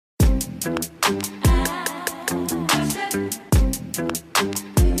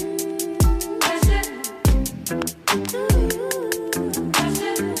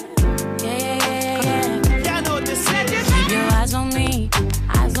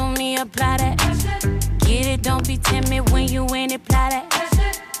Apply that. Get it, don't be timid when you in it, apply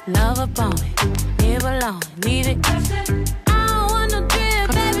that. Love upon it, live alone, leave it. I don't want no drip,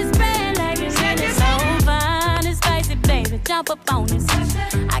 baby, spread like it's really so fine and spicy, baby. Jump up on this.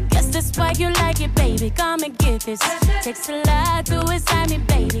 I guess that's why you like it, baby. Come and get this. Takes a lot to excite me,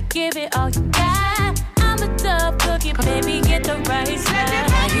 baby. Give it all you got. I'm a tough cookie, baby, get the right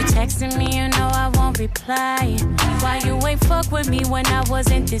side. Why you texting me, you know I won't reply. Why you ain't fuck with me when I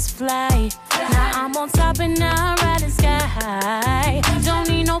wasn't this fly? Now I'm on top and now I'm riding sky high. Don't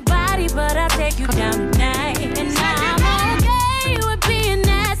need nobody, but I'll take you down tonight. And now I'm okay with being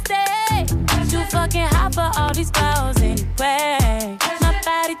nasty. Too fucking hot for all these calls anyway. My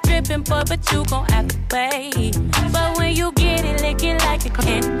body dripping, but you gon' have to pay. But when you get it, lick it like a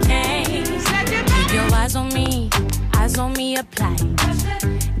candy. Keep your eyes on me, apply.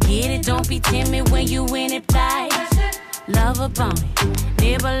 Get it, don't be timid when you in it, apply. Love upon it,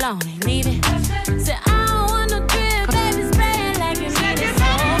 live alone and leave it. Say I don't want no drip, baby, spray it like you need it. So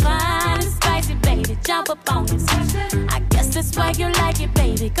fine and spicy, baby, jump up on this. I guess that's why you like it,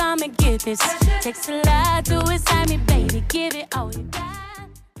 baby, come and get this. Takes a lot to excite me, baby, give it all you got.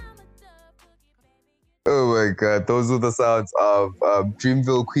 Oh my God, those are the sounds of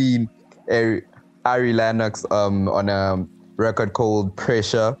Dreamville Queen, Ari Lennox on a record called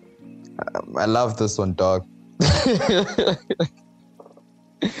Pressure. I love this one, dog.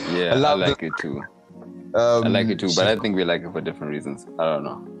 Yeah, I like it too. I like it too, but I think we like it for different reasons. I don't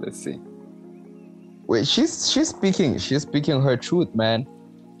know. Let's see. Wait, she's speaking her truth, man.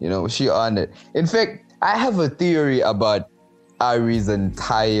 You know, she on it. In fact, I have a theory about Ari's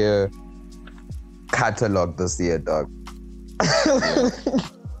entire catalog this year, dog.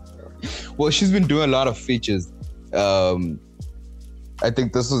 Well, she's been doing a lot of features. I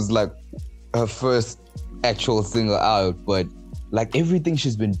think this was like her first actual single out, but like everything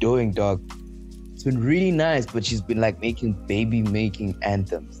she's been doing, dog, it's been really nice. But she's been like making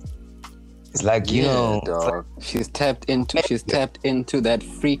anthems. It's like, you know, dog. Like, she's tapped into that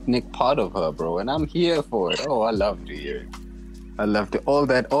freaknik part of her, bro, and I'm here for it. Oh, I love to hear it. I love to all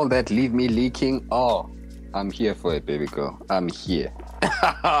that leave me leaking. Oh, I'm here for it, baby girl. I'm here.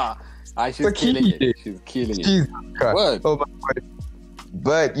 She's killing it. She's killing it. What? Oh my God.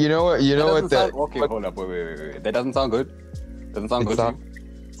 But you know what? Okay, hold up. Wait. That doesn't sound good. Doesn't sound good to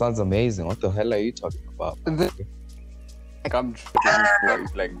you? Sounds amazing. What the hell are you talking about? Like I'm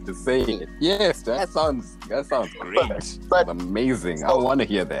like to say it. Yes, that sounds great. But amazing. I want to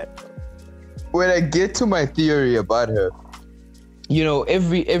hear that. When I get to my theory about her, you know,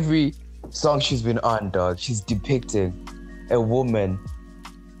 every song she's been on, dog, she's depicting a woman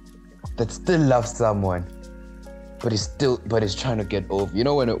that still loves someone, but is trying to get over. You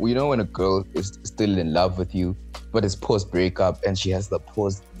know when a girl is still in love with you, but it's post breakup and she has the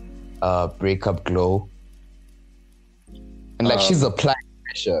post breakup glow, and like she's applying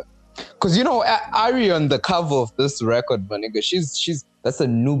pressure. Cause you know Ari on the cover of this record, my nigga, she's that's a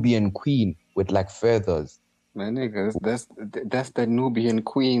Nubian queen with like feathers. My nigga, that's the Nubian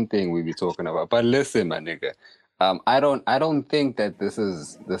queen thing we be talking about. But listen, my nigga, I don't think that this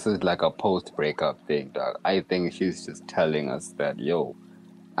is like a post breakup thing, dog. I think she's just telling us that, yo,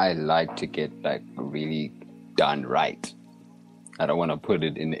 I like to get like really done right. I don't want to put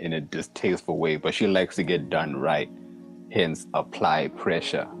it in a distasteful way, but she likes to get done right. Hence, apply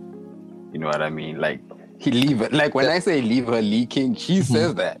pressure. You know what I mean? Like when I say leave her leaking, she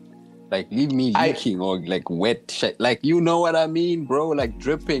says that. Like, leave me leaking or like wet shit. Like, you know what I mean, bro? Like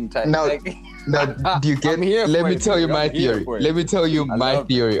dripping type. Now, do you get? Let me tell you my theory. Let me tell you my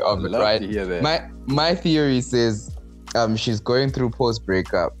theory of it, right? My theory says, she's going through post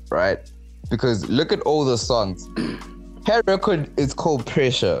breakup, right? Because look at all the songs. Her record is called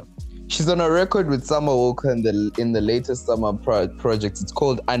Pressure. She's on a record with Summer Walker in the latest Summer project. It's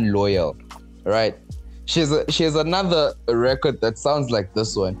called Unloyal, right? She has another record that sounds like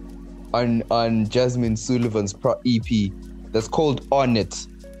this one. On Jasmine Sullivan's EP that's called On It.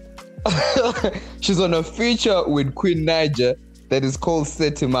 She's on a feature with Queen Niger that is called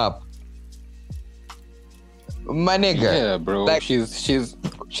Set Him Up. My nigga. Yeah, bro. Like, she's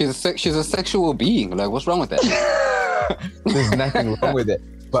a sexual being. Like, what's wrong with that? There's nothing wrong with it.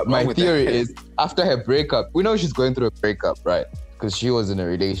 But my theory is, after her breakup, we know she's going through a breakup, right? Because she was in a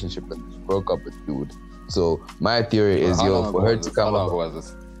relationship and she broke up with dude. So my theory is, for her to come up. How long was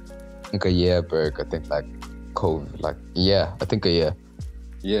this? I think a year, Berg. I think like COVID. Like, yeah, I think a year.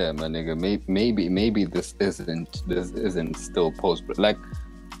 Yeah, my nigga. Maybe this isn't still post. Like,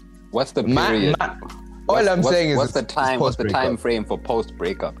 what's the period? All I'm saying is what's the time frame for post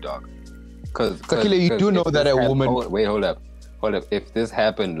breakup, dog? Because Sakhile, you do know that a woman. Wait, hold up. If this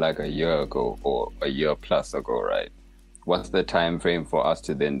happened like a year ago or a year plus ago, right? What's the time frame for us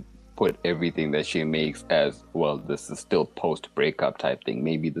to then put everything that she makes as, well, this is still post breakup type thing?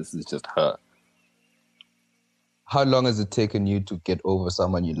 Maybe this is just her. How long has it taken you to get over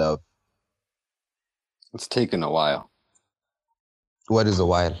someone you love? It's taken a while. What is a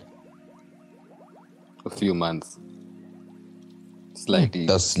while? A few months. Slightly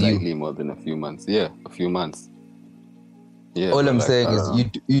more than a few months. Yeah, a few months. Yeah. All I'm saying is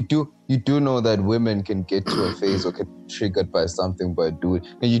you do know that women can get to a phase or get triggered by something by a dude.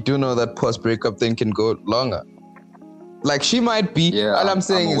 And you do know that post breakup thing can go longer. Like, she might be, all I'm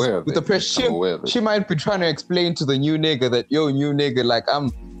saying is, with the pressure, she might be trying to explain to the new nigga that, yo, new nigga, like,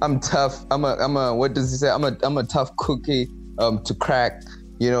 I'm tough. I'm a what does he say? I'm a tough cookie to crack,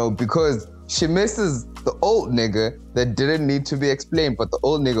 you know, because she misses the old nigga that didn't need to be explained, but the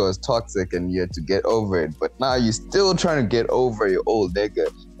old nigga was toxic and you had to get over it. But now you're still trying to get over your old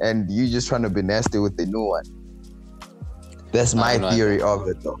nigga and you just trying to be nasty with the new one. That's my theory of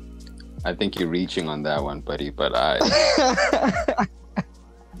it, though. I think you're reaching on that one, buddy, but I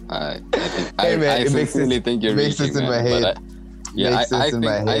sincerely think you're reaching, man. My head.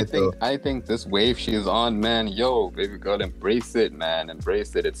 I think this wave she's on, man, yo, baby girl, embrace it, man.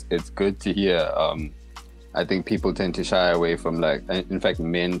 Embrace it. It's good to hear. I think people tend to shy away from, like, in fact,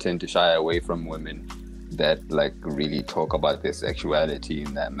 men tend to shy away from women that, like, really talk about their sexuality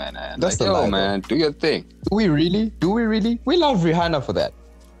in that manner. And that's, like, yo, man, do your thing. Do we really? We love Rihanna for that.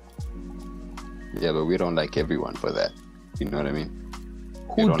 Yeah, but we don't like everyone for that. You know what I mean?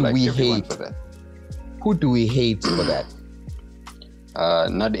 Who do we hate for that? Who do we hate for that?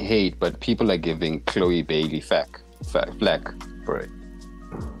 Not hate, but people are giving Chloe Bailey flack for it.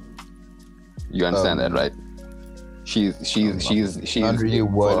 You understand that, right? She's not really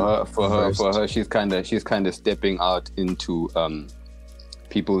for her. She's kind of stepping out into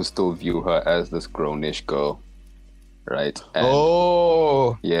people still view her as this grownish girl. Right. And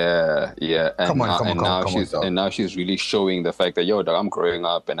yeah. And now she's really showing the fact that, yo, dog, I'm growing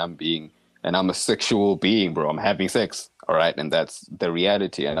up and I'm a sexual being, bro. I'm having sex. All right. And that's the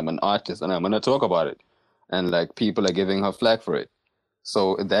reality. And I'm an artist and I'm gonna talk about it. And, like, people are giving her flack for it.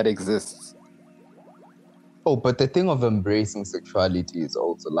 So that exists. Oh, but the thing of embracing sexuality is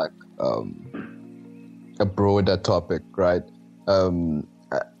also, like, a broader topic, right? I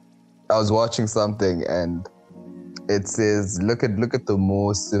was watching something and it says, look at the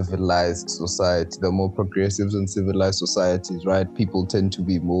more civilized society, the more progressive and civilized societies, right? People tend to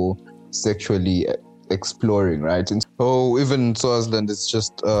be more sexually exploring, right? And so even Swaziland, it's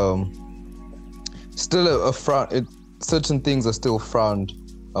just still a frown. Certain things are still frowned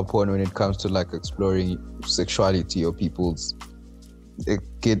upon when it comes to, like, exploring sexuality or people's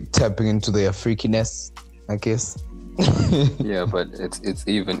tapping into their freakiness, I guess. Yeah, but it's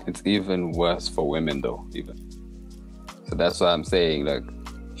even worse for women, though. Even. So that's why I'm saying, like,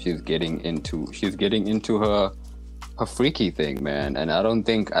 she's getting into her freaky thing, man. And I don't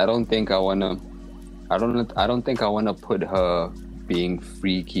think I wanna put her being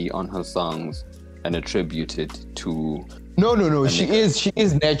freaky on her songs and attribute it to. No. She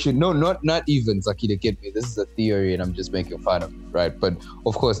is natural. No, not even, Sakhile, get me. This is a theory and I'm just making fun of it, right? But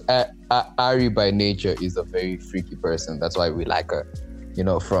of course, Ari by nature is a very freaky person. That's why we like her. You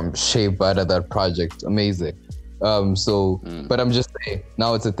know, from Shea Butter, that project, amazing. But I'm just saying,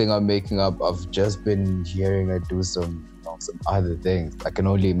 now it's a thing I'm making up. I've just been hearing her do some other things. I can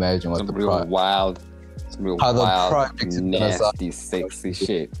only imagine what the wild, nasty, sexy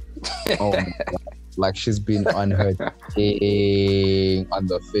shit. Oh my God. Like, she's been on her thing, on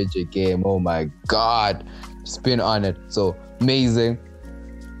the fidget game. Oh my God, she's been on it. So amazing.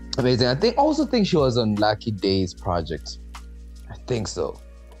 I think she was on Lucky Day's project. I think so.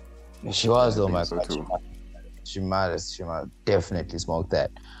 She was. Oh my God. Too. She might definitely smoke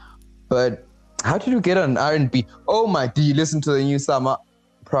that. But how did you get on R&B? Oh my, did you listen to the new Summer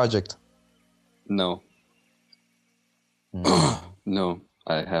project? No. No,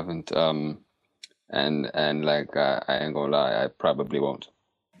 I haven't. And like, I ain't gonna lie, I probably won't.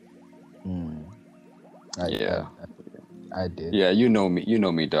 I did. Yeah, you know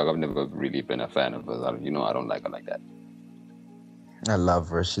me, dog. I've never really been a fan of her. I don't like her like that. I love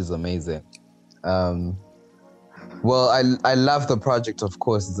her. She's amazing. Well, I love the project, of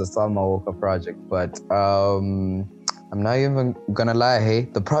course. It's a Salma Walker project, but I'm not even gonna lie. Hey,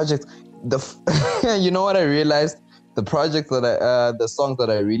 the project, you know what I realized? the songs that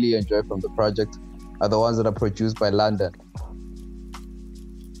I really enjoy from the project are the ones that are produced by London.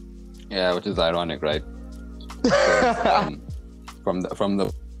 Yeah, which is ironic, right? Because, from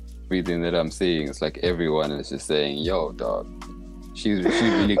the reading that I'm seeing, it's like everyone is just saying, "Yo, dog, she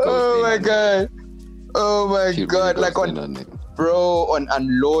really goes." Oh my god! Oh my god! Really like on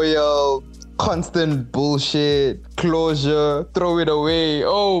unloyal, constant bullshit, closure, throw it away.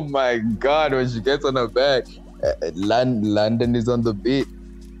 Oh my god! When she gets on her back, London is on the beat.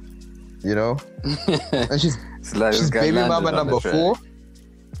 You know, and she's baby mama number 4.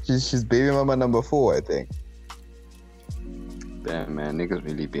 She's baby mama number 4, I think. Damn, man, niggas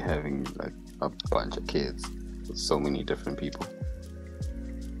really be having like a bunch of kids with so many different people.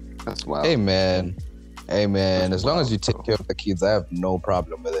 That's wild. Hey man, as long as you take care of the kids, I have no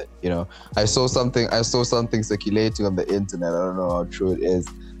problem with it. You know, I saw something circulating on the internet. I don't know how true it is.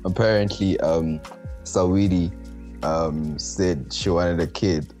 Apparently, Saweetie said she wanted a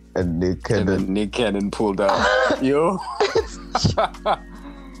kid, and Nick Cannon pulled out. Yo.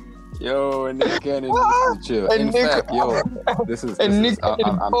 Yo, Nick Cannon needs to chill. In fact, Nick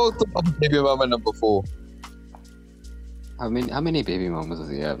Cannon also baby mama number 4. How many baby mamas does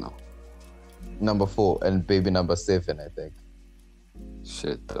he have now? Number 4 and baby number 7, I think.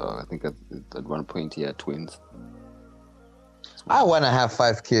 Shit, dog. I think at one point he had twins. I want to have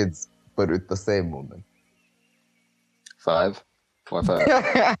 5 kids, but with the same woman. 5? Why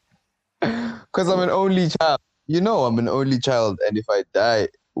 5? Because I'm an only child. You know, I'm an only child, and if I die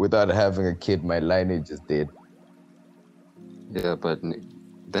without having a kid, my lineage is dead. Yeah, but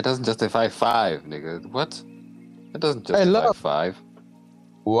that doesn't justify 5, nigga. What? That doesn't justify 5.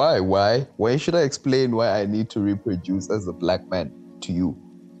 Why? Why should I explain why I need to reproduce as a black man to you?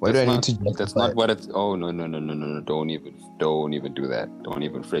 Why do I need to justify? That's not what it's... Oh, no. Don't even do that. Don't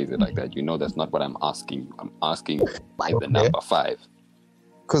even phrase it like that. You know that's not what I'm asking you. I'm asking why the number 5.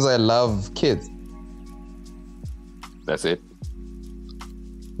 Because I love kids. That's it?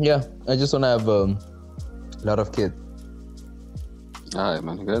 Yeah, I just want to have a lot of kids. All right,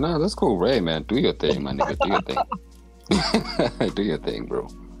 man. No, that's cool. Ray, man. Do your thing, my nigga. Do your thing. Do your thing, bro.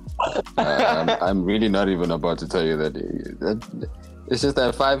 I'm really not even about to tell you that it's just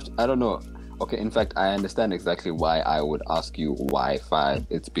that 5, I don't know. Okay, in fact, I understand exactly why I would ask you why 5.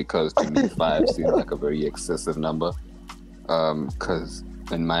 It's because to me 5 seems like a very excessive number. Because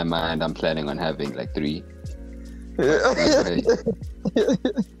in my mind, I'm planning on having like 3. It's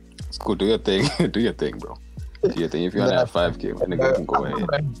cool. Do your thing. Do your thing, bro. Do your thing. If you want to have 5 kids, then you can go ahead.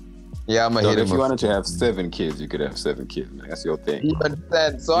 Yeah, I'm gonna hit him. If you wanted to have 7 kids, you could have 7 kids. That's your thing. You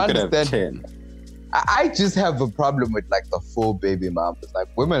understand? So I understand. Could have 10. I just have a problem with like the 4 baby mamas. Like,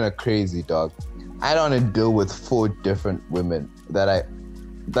 women are crazy, dog. I don't want to deal with 4 different women that I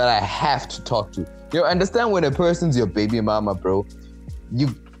have to talk to. You understand, when a person's your baby mama, bro,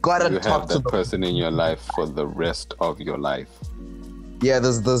 you gotta talk to that person in your life for the rest of your life. Yeah,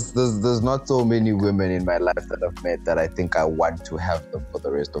 there's not so many women in my life that I've met that I think I want to have them for the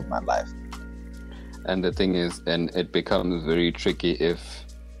rest of my life. And the thing is, and it becomes very tricky if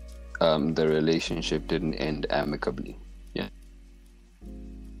the relationship didn't end amicably. Yeah.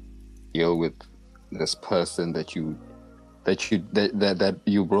 Deal with this person that you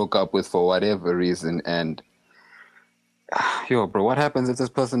broke up with for whatever reason, and yo, bro, what happens if this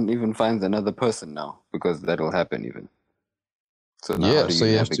person even finds another person now? Because that'll happen even. So now how do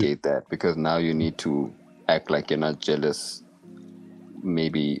you navigate that? Because now you need to act like you're not jealous,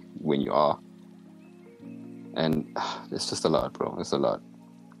 maybe when you are. And it's just a lot, bro. It's a lot.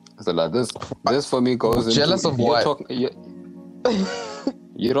 This for me goes into... Jealous of what?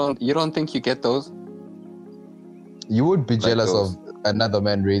 You don't think you get those? You would be jealous of another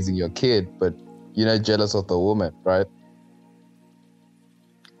man raising your kid, but you're not jealous of the woman, right?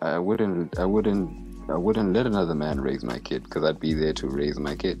 I wouldn't let another man raise my kid, because I'd be there to raise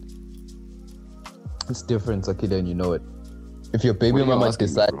my kid. It's different, Sakhile, and you know it. If your baby mama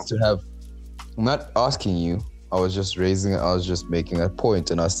decides to have... I'm not asking you. I was just making a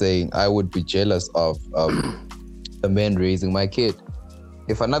point, and I was saying I would be jealous of a man raising my kid.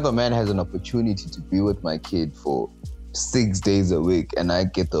 If another man has an opportunity to be with my kid for 6 days a week, and I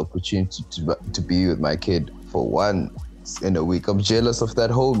get the opportunity to be with my kid for once in a week, I'm jealous of that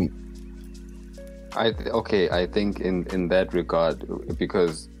homie. I think in that regard,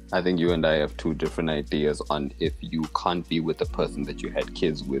 because I think you and I have 2 different ideas on if you can't be with the person that you had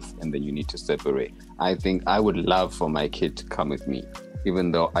kids with and then you need to separate. I think I would love for my kid to come with me,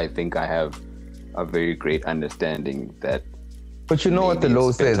 even though I think I have a very great understanding that. But you know what the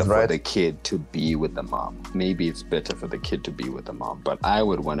law says, right? For the kid to be with the mom. Maybe it's better for the kid to be with the mom, but I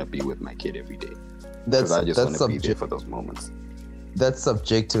would want to be with my kid every day. Because I just want to be there for those moments. That's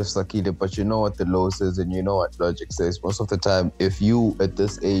subjective, Sakhile, but you know what the law says and you know what logic says. Most of the time, if you, at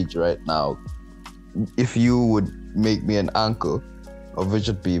this age right now, if you would make me an uncle, of which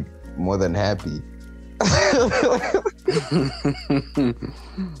I'd be more than happy.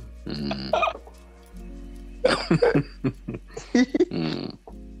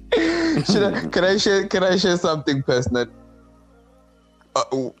 Can I share something personal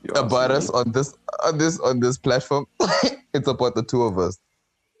about us on this platform? It's about the two of us.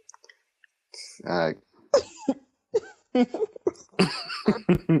 Aye.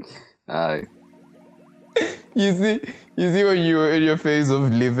 You see when you were in your phase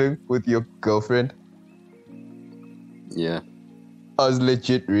of living with your girlfriend? Yeah. I was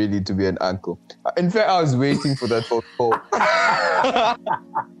legit ready to be an uncle. In fact, I was waiting for that phone call.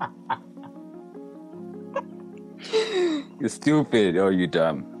 You're stupid. Oh, you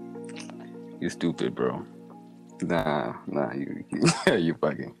dumb. You're stupid, bro. Nah, you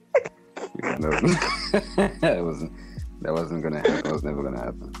bugging. That wasn't gonna happen. That was never gonna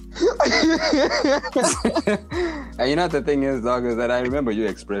happen. And you know what the thing is, dog, is that I remember you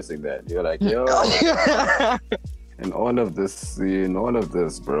expressing that. You're like, yo, and all of this,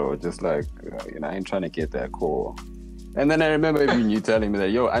 bro, just like, I ain't trying to get that call. And then I remember even you telling me that,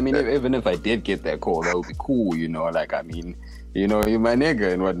 yo, I mean, even if I did get that call, that would be cool, like, I mean, you're my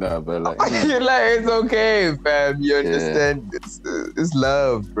nigga and whatnot, but like, you're like, it's okay, fam. You understand? It's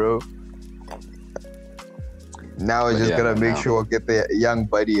love, bro. Now I just gotta make sure I get the young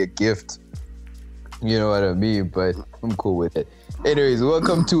buddy a gift. You know what I mean? But I'm cool with it. Anyways,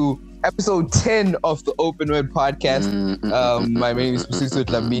 welcome to episode 10 of the Open Word Podcast. My name is Sbusiso and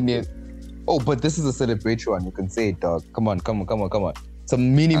Sakhile. Oh, but this is a celebratory one. You can say it, dog. Come on. It's a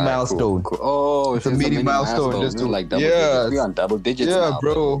mini milestone. Cool. Oh, it's a mini milestone. Just to like double digits. We're on double digits now.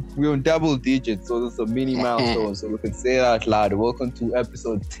 Bro. We're on double digits. So it's a mini milestone. So we can say it out loud. Welcome to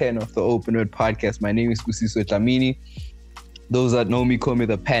episode 10 of the Open Word Podcast. My name is Sbusiso and Sakhile. Those that know me call me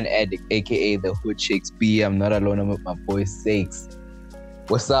the Pan Addict, aka the Hood Shakes B. I'm not alone. I'm with my boy Sakes.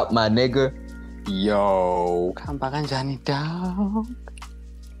 What's up, my nigga? Yo, kamba kanjani dog?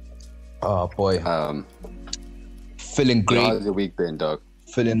 Oh boy. Feeling great. How's your week been, dog?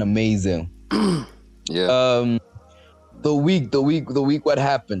 Feeling amazing. Yeah. The week, what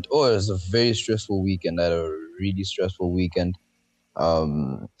happened? Oh, it was a very stressful weekend. I had a really stressful weekend.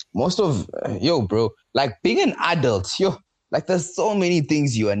 Bro, like being an adult, like there's so many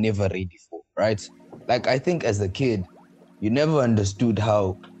things you are never ready for, right? Like I think as a kid, you never understood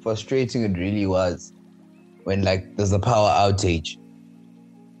how frustrating it really was when like there's a power outage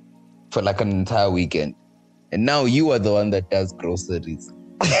for like an entire weekend. And now you are the one that does groceries.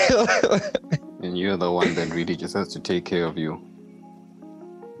 And you're the one that really just has to take care of you.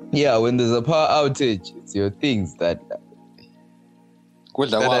 Yeah, when there's a power outage, it's your things that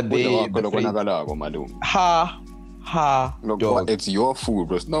are there. Dog. It's your food,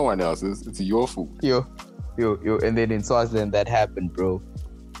 bro. It's no one else's. It's your food. Yo. And then in Swaziland that happened, bro.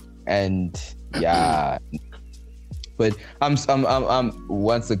 And yeah. But I'm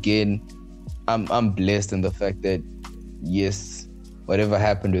once again, I'm blessed in the fact that yes, whatever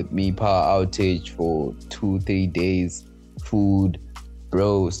happened with me, power outage for 2-3 days, food,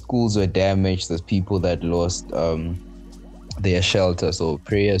 bro, schools were damaged. There's people that lost their shelter. So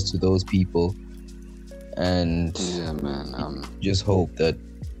prayers to those people. And yeah, man. Just hope that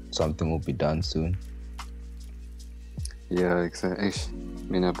something will be done soon. Yeah, exactly.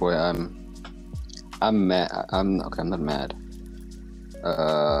 Boy, I'm mad. I'm not mad.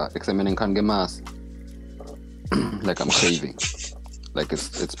 Except I can't get mass. Like I'm craving. Like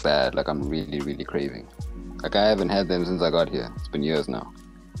it's bad. Like I'm really, really craving. Like I haven't had them since I got here. It's been years now.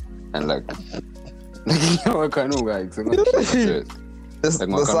 And like I can't know, guys.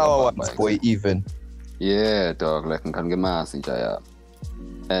 The sour ones, boy, even. Yeah, dog. Like I can't get mass.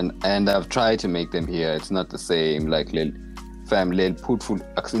 And I've tried to make them here. It's not the same. Like fam, it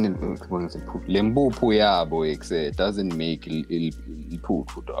doesn't make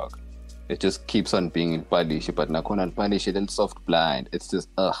putful, dog. It just keeps on being in polish, but nakona polish it and soft blind. It's just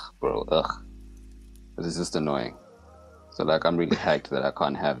bro. It's just annoying. So like I'm really hyped that I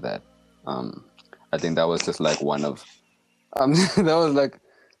can't have that. I think that was just like one of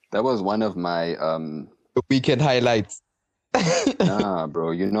that was one of my the weekend highlights. Nah,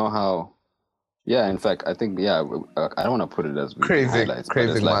 bro, you know how in fact I think I don't want to put it as highlights,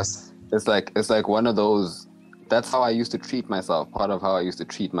 craving it's like one of those. That's how I used to treat myself. Part of how I used to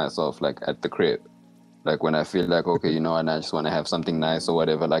treat myself, like at the crib, like when I feel like okay, and I just want to have something nice or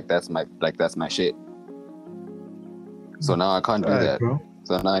whatever. Like that's my shit. So now I can't do that. Bro.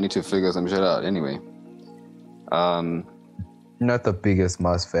 So now I need to figure some shit out. Anyway, Not the biggest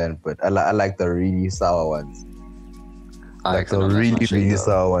Mars fan, but I like the really sour ones. Like the really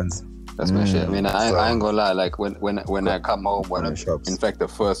sour ones. That's my shit. I mean, I ain't gonna lie. Like when I come home, in fact, the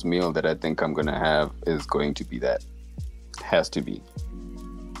first meal that I think I'm gonna have is going to be that. Has to be.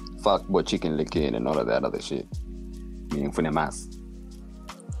 Fuck what chicken licking and all of that other shit. Meaning for the mass.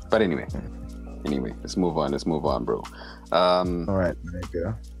 But anyway, let's move on, bro. All right,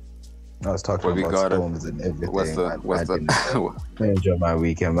 nigga. I was talking about storms and everything. I enjoyed my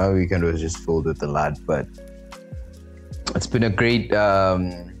weekend. My weekend was just filled with a lot, but it's been a great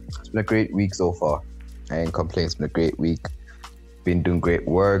week so far. I ain't complaining. It's been a great week. Been doing great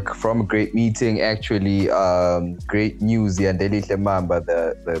work from a great meeting, actually. Great news. Yeah, Delile Mamba,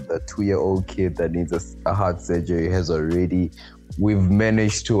 the 2-year-old kid that needs a heart surgery we've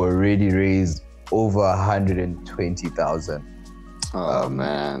managed to already raise over 120,000. Oh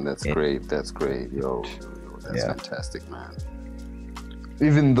man, that's great. That's great. Yo, that's fantastic, man.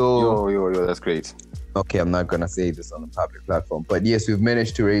 Even though yo, that's great. Okay, I'm not gonna say this on a public platform, but yes, we've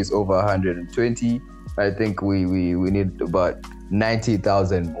managed to raise over 120. I think we need about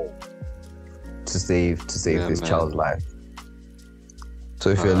 90,000 more to save this child's life.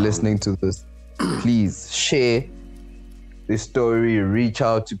 So if you're listening to this, please share this story. Reach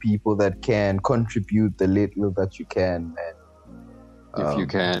out to people that can contribute the little that you can, man. If you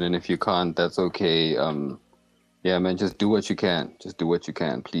can, and if you can't, that's okay. Yeah, man, just do what you can. Just do what you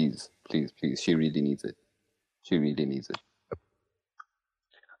can, please. She really needs it.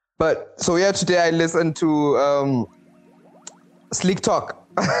 But so yeah, today I listened to Slick Talk.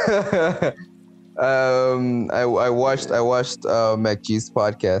 I watched MacG's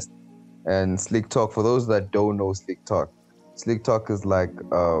podcast and Slick Talk. For those that don't know Slick Talk is like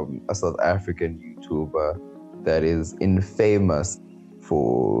a South African YouTuber that is infamous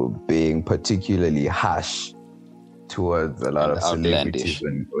for being particularly harsh towards a lot of celebrities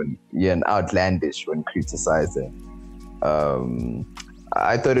and outlandish when criticizing.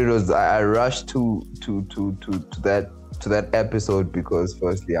 I thought it was. I rushed to that episode because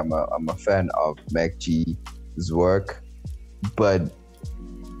firstly I'm a fan of MacG's work, but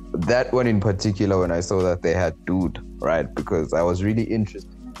that one in particular, when I saw that they had Dude, right? Because I was really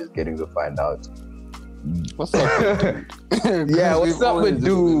interested in just getting to find out. What's up, Dude? Yeah, what's up with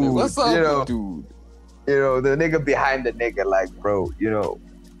Dude? What's up with Dude? You know, the nigga behind the nigga, like, bro, you know,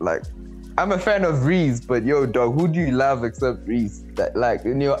 like, I'm a fan of Reese, but yo, dog, who do you love except Reese? That, like,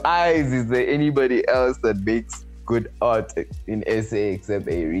 in your eyes, is there anybody else that makes good art in SA except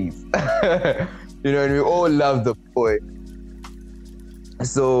a Reese? You know, and we all love the boy.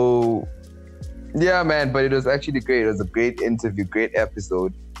 So, yeah, man, but it was actually great. It was a great interview, great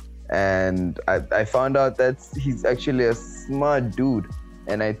episode. And I found out that he's actually a smart dude.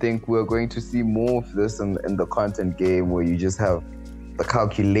 And I think we're going to see more of this in the content game, where you just have the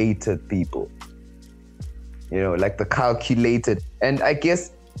calculated people. You know, like the calculated. And I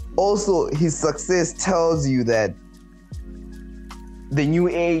guess also his success tells you that the new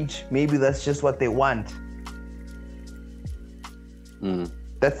age, maybe that's just what they want.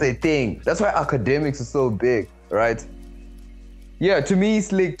 That's a thing. That's why academics are so big, right? Yeah, to me,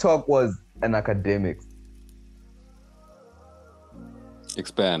 Slick Talk was an academic.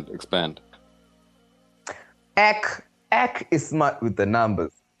 Expand. Ak is smart with the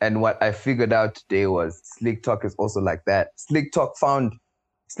numbers. And what I figured out today was Slick Talk is also like that. Slick Talk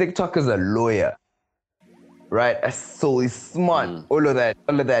is a lawyer, right? So he's smart. All of that.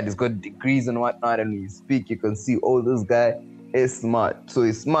 He's got degrees and whatnot. And when you speak, you can see, oh, this guy is smart. So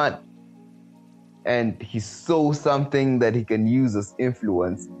he's smart. And he saw something that he can use as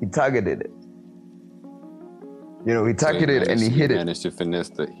influence. He targeted it. You know, he targeted and he hit it.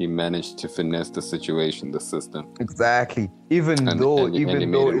 He managed to finesse the situation, the system. Exactly. Even though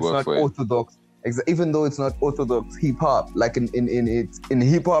it's not orthodox. Even though it's not orthodox hip hop, like in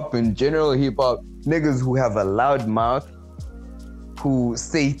hip hop, in general hip hop, niggas who have a loud mouth, who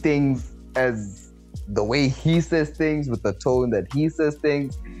say things as the way he says things, with the tone that he says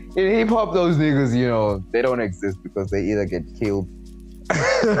things. In hip hop, those niggas, you know, they don't exist because they either get killed.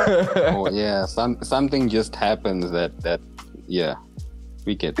 Oh yeah, something just happens that yeah,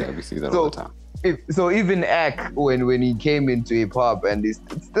 we get that. We see that all the time. So even Ak, when he came into hip hop, and it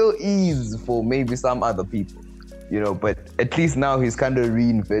still is for maybe some other people, you know, but at least now he's kind of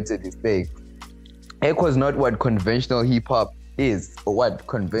reinvented his thing. Ak was not what conventional hip hop is, or what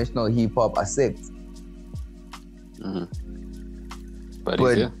conventional hip hop accepts. But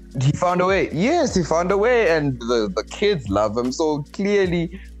he found a way. Yes, he found a way, and the kids love him. So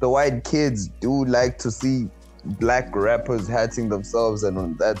clearly, the white kids do like to see black rappers hurting themselves,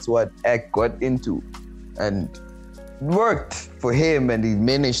 and that's what Ak got into. and worked for him, and he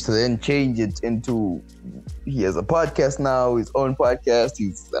managed to then change it into, he has a podcast now, his own podcast.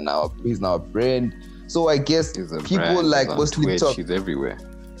 He's now a brand. So I guess people brand. Like mostly TikTok. He's everywhere.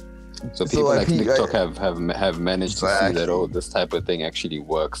 So people like TikTok have managed to see that this type of thing actually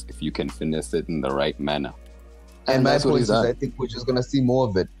works if you can finesse it in the right manner. And my point is, I think we're just gonna see more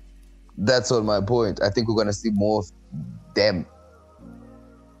of it. That's all my point. I think we're gonna see more of them.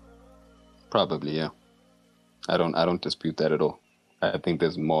 Probably, yeah. I don't dispute that at all. I think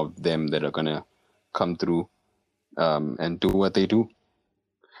there's more of them that are gonna come through and do what they do.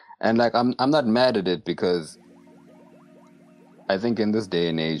 And like I'm not mad at it, because I think in this day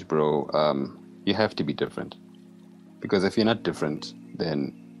and age, bro, you have to be different. Because if you're not different,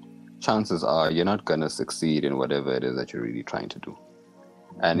 then chances are you're not gonna succeed in whatever it is that you're really trying to do.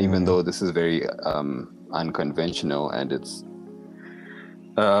 And even though this is very unconventional, and it's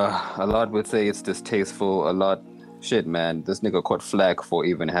a lot would say it's distasteful, a lot shit, man, this nigga caught flack for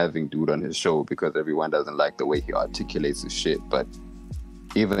even having dude on his show because everyone doesn't like the way he articulates his shit. But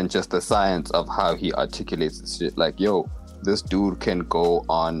even just the science of how he articulates his shit, like, yo, this dude can go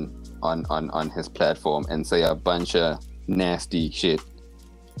on his platform and say a bunch of nasty shit,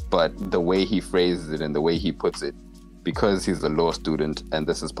 but the way he phrases it and the way he puts it, because he's a law student and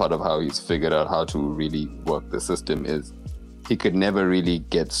this is part of how he's figured out how to really work the system, is he could never really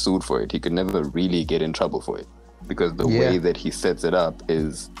get sued for it. He could never really get in trouble for it, because the way that he sets it up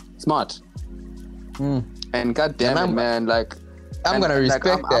is smart. And goddamn it, man, like, I'm gonna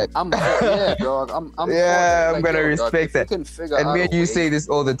respect that. Yeah, dog. I'm gonna respect that. And me and you say this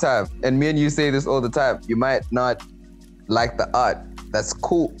all the time. You might not like the art. That's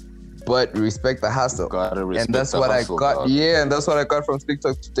cool, but respect the hustle. And that's what I got. Dog. Yeah, and that's what I got from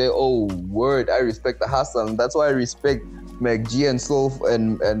TikTok today. Oh, word! I respect the hustle, and that's why I respect MacG and Soul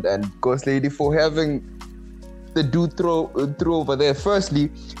and Ghost Lady for having the dude throw over there. Firstly,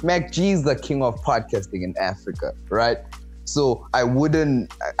 MacG is the king of podcasting in Africa, right? So I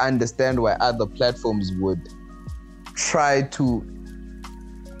wouldn't understand why other platforms would try to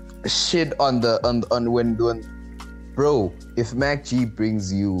shit on when bro, if MacG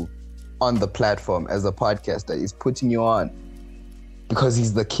brings you on the platform as a podcaster, he's putting you on because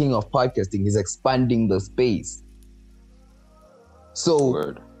he's the king of podcasting. He's expanding the space.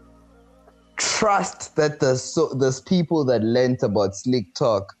 So trust that there's people that learnt about slick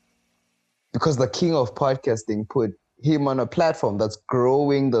talk because the king of podcasting put him on a platform that's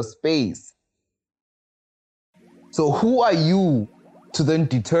growing the space. So who are you to then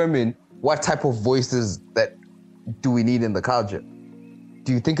determine what type of voices that do we need in the culture?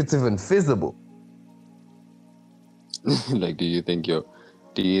 Do you think it's even feasible? Like, do you think your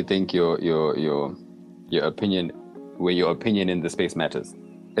opinion, where your opinion in the space matters?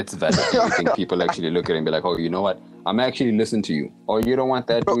 It's valid. Do you think people actually look at it and be like, oh, you know what? I'm actually listening to you. Or you don't want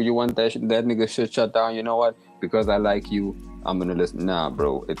that, bro. You want that nigga shit shut down. You know what? Because I like you, I'm gonna listen. Nah,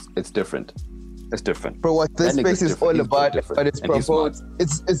 bro, it's different. It's different. Bro, what this space is all about, but it's promotes,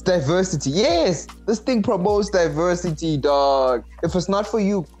 it's diversity. Yes, this thing promotes diversity, dog. If it's not for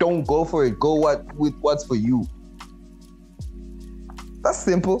you, don't go for it. Go with what's for you. That's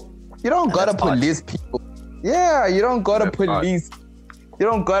simple. You don't gotta police people. Yeah, you don't gotta police. You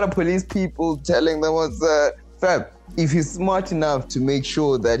don't gotta police people telling them what's fam. If he's smart enough to make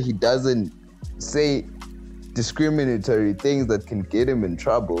sure that he doesn't say discriminatory things that can get him in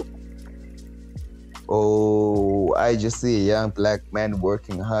trouble. Oh, I just see a young black man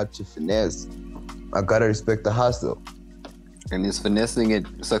working hard to finesse. I gotta respect the hustle. And he's finessing it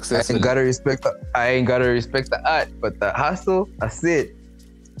successfully. I ain't gotta respect the art, but the hustle, that's it.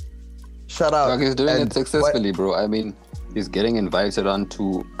 Shout out. He's doing it successfully, bro. I mean, he's getting invited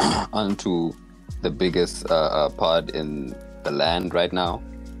onto the biggest pod in the land right now.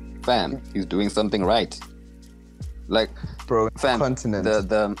 Fam, he's doing something right. Like, bro, fam, continent.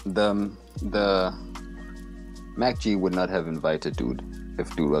 The MacG would not have invited dude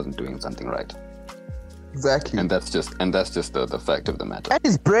if dude wasn't doing something right. Exactly. And that's just the fact of the matter. And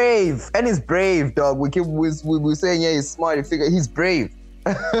he's brave, dog. We saying, yeah, he's smart. You figure he's brave.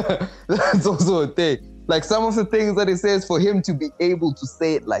 That's also a thing. Like, some of the things that he says, for him to be able to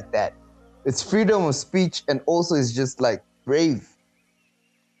say it like that, it's freedom of speech, and also it's just like brave.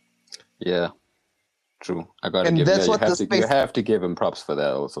 Yeah, true. I gotta give you have to give him props for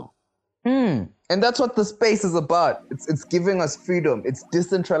that also. And that's what the space is about. It's giving us freedom. It's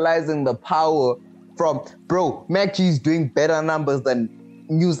decentralizing the power from, bro, MacG is doing better numbers than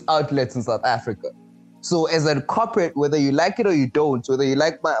news outlets in South Africa. So as a corporate, whether you like it or you don't, whether you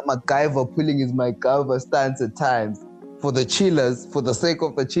like MacGyver pulling his MacGyver stance at times for the chillers, for the sake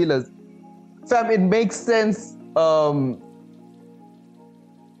of the chillers, Fam, it makes sense to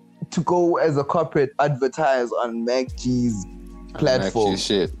go as a corporate advertise on MacG's platform. MacG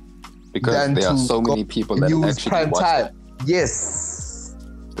shit. Because there are so many people that actually watch that. Yes.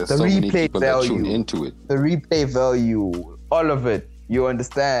 There's so many people that tune into it. The replay value, all of it. You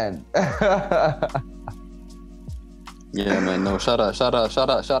understand? Yeah, man. No, shout out to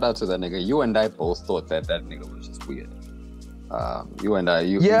that nigga. You and I both thought that nigga was just weird. You and I,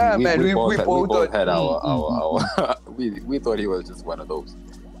 we both had our we thought he was just one of those,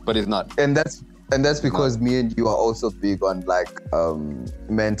 but he's not. And that's because me and you are also big on like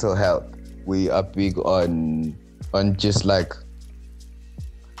mental health. We are big on just like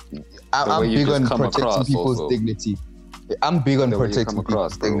I'm big on protecting people's dignity. I'm big on protecting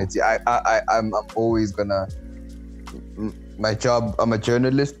people's dignity. I'm always gonna. My job, I'm a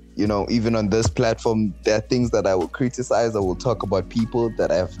journalist, you know, even on this platform, there are things that I will criticize. I will talk about people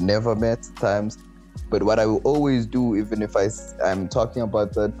that I've never met at times. But what I will always do, even if I'm talking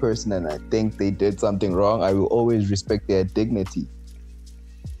about that person and I think they did something wrong, I will always respect their dignity.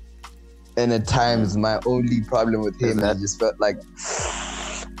 And at times, my only problem with him, I just felt like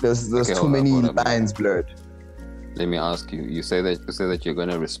there's too many lines blurred. Let me ask you. You say that you're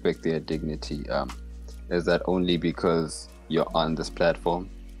gonna respect their dignity. Is that only because you're on this platform,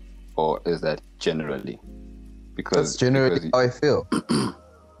 or is that generally? That's generally how I feel.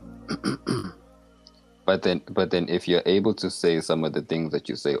 But then, if you're able to say some of the things that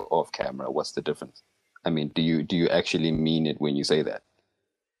you say off camera, what's the difference? I mean, do you actually mean it when you say that?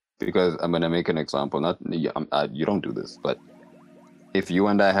 Because I'm gonna make an example. You don't do this, but if you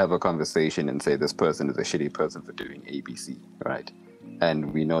and I have a conversation and say this person is a shitty person for doing ABC, right?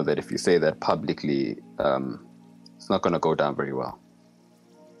 And we know that if you say that publicly, it's not going to go down very well.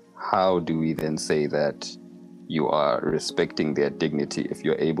 How do we then say that you are respecting their dignity if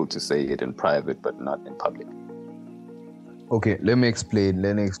you're able to say it in private but not in public? Okay, let me explain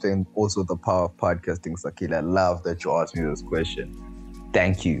also the power of podcasting, Sakhile. I love that you asked me this question.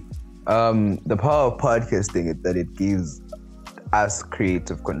 Thank you. The power of podcasting is that it gives us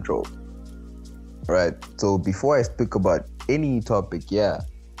creative control. Right? So before I speak about any topic,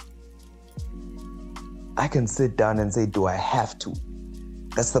 I can sit down and say, do I have to?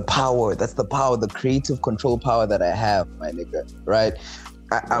 That's the power, the creative control power that I have, my nigga, right?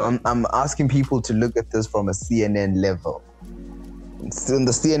 I'm asking people to look at this from a CNN level. And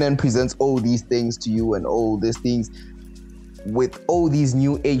the CNN presents all these things to you and all these things. With all these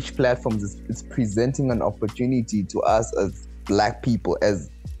new age platforms, it's presenting an opportunity to us as Black people, as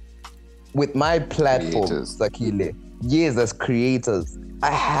with my platform, Sakhile, yes, as creators,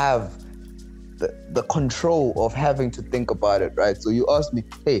 I have the control of having to think about it, right? So you asked me,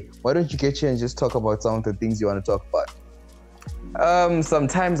 hey, why don't you get here and just talk about some of the things you want to talk about?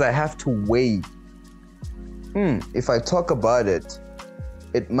 Sometimes I have to weigh. If I talk about it,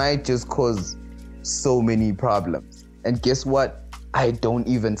 it might just cause so many problems. And guess what?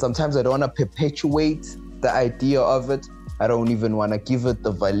 Sometimes I don't want to perpetuate the idea of it. I don't even want to give it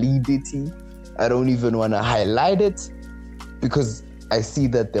the validity. I don't even want to highlight it because I see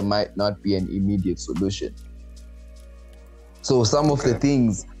that there might not be an immediate solution. So some of the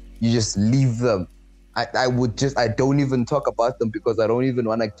things, you just leave them. I don't even talk about them because I don't even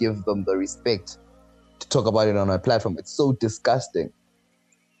want to give them the respect to talk about it on my platform. It's so disgusting.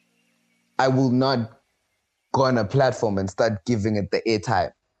 I will not go on a platform and start giving it the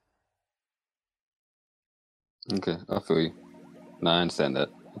airtime. Okay, I feel you. No, I understand that.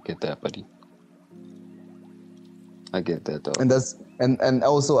 I get that, buddy. I get that, though. And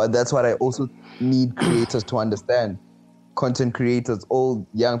also that's what I also need creators to understand. Content creators, all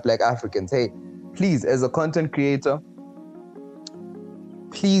young Black Africans. Hey, please, as a content creator,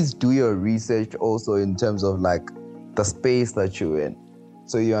 please do your research also in terms of like the space that you're in.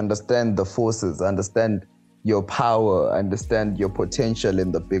 So you understand the forces, understand your power, understand your potential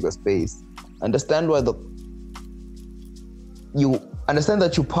in the bigger space. Understand you understand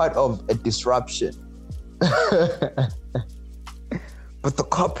that you're part of a disruption. But the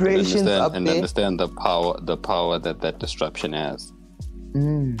corporations up there, understand the power that disruption has.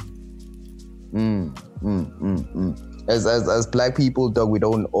 As Black people, dog, we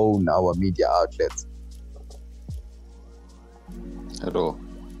don't own our media outlets at all.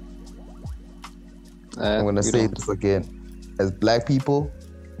 I'm gonna say this again. As Black people,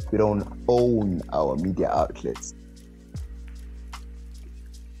 we don't own our media outlets.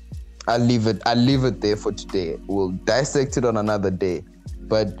 I'll leave it there for today. We'll dissect it on another day.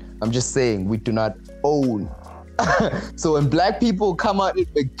 But I'm just saying, we do not own. So when Black people come out at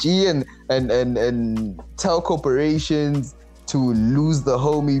MacG and tell corporations to lose the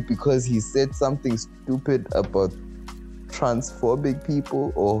homie because he said something stupid about transphobic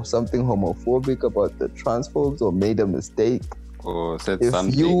people or something homophobic about the transphobes or made a mistake or said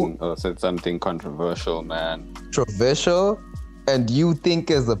something controversial, man. Controversial, and you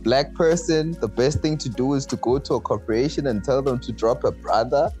think as a black person the best thing to do is to go to a corporation and tell them to drop a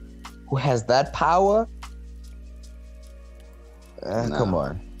brother who has that power? Come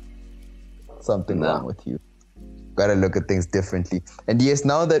on. Something wrong with you. Gotta look at things differently. And yes,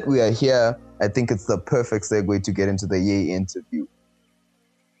 now that we are here, I think it's the perfect segue to get into the Ye interview.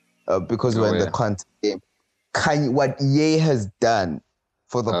 Because we're in the content game. What Ye has done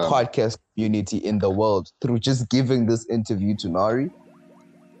for the podcast community in the world through just giving this interview to Nari,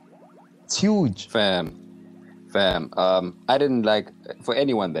 it's huge. Fam. I didn't like, for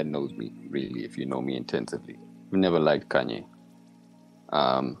anyone that knows me, really, if you know me intensively, I've never liked Kanye.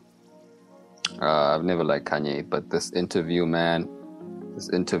 I've never liked Kanye, but this interview, man, this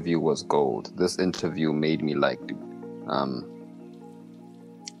interview was gold. This interview made me like dude.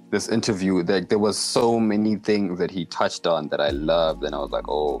 This interview, there was so many things that he touched on that I loved, and I was like,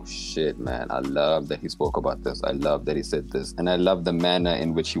 oh shit, man, I love that he spoke about this. I love that he said this, and I love the manner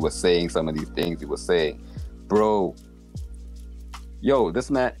in which he was saying some of these things he was saying. Bro, this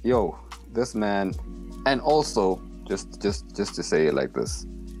man, and also, just to say it like this,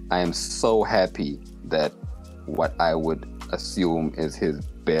 I am so happy that what I would assume is his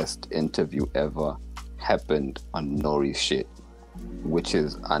best interview ever happened on Nori's shit, which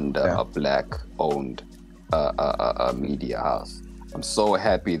is under a black-owned media house. I'm so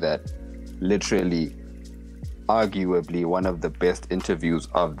happy that literally, arguably, one of the best interviews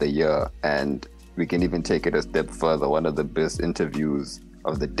of the year, and we can even take it a step further, one of the best interviews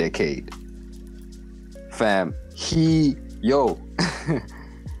of the decade. Fam,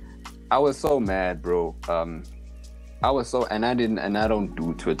 I was so mad, bro. I don't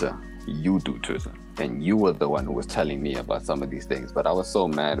do Twitter. You do Twitter. And you were the one who was telling me about some of these things. But I was so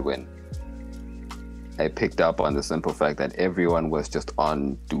mad when I picked up on the simple fact that everyone was just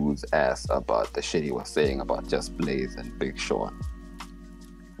on dude's ass about the shit he was saying about Just Blaze and Big Sean.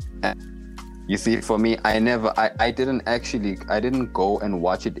 And you see, for me, I didn't go and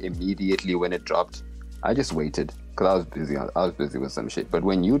watch it immediately when it dropped. I just waited because I was busy with some shit. But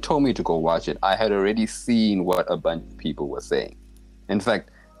when you told me to go watch it, I had already seen what a bunch of people were saying. In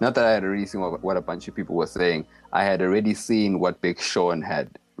fact, not that I had already seen what a bunch of people were saying, I had already seen what Big Sean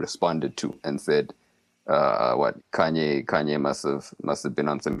had responded to and said, what Kanye must have been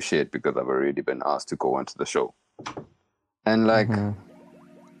on some shit because I've already been asked to go onto the show. And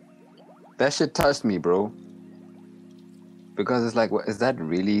that shit touched me, bro. Because it's like, is that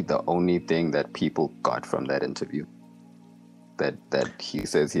really the only thing that people got from that interview? That he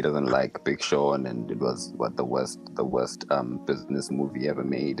says he doesn't like Big Sean and it was the worst business movie ever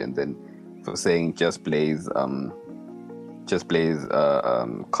made, and then for saying Just Blaze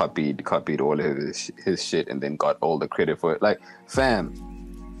copied all of his shit and then got all the credit for it. Like, fam,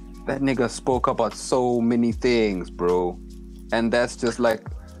 that nigga spoke about so many things, bro, and that's just like.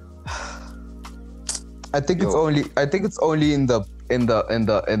 I think it's only in the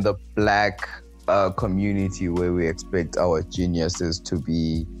black community where we expect our geniuses to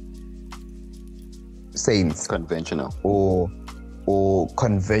be saints, conventional, or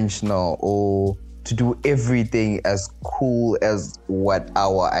conventional, or to do everything as cool as what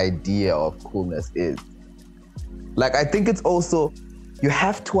our idea of coolness is. Like, I think it's also, you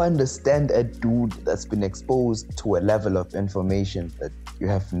have to understand a dude that's been exposed to a level of information that you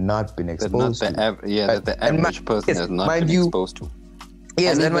have not been exposed to. That the average person has not been exposed to.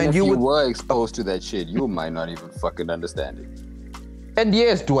 Yes, and even if you were exposed to that shit, you might not even fucking understand it. And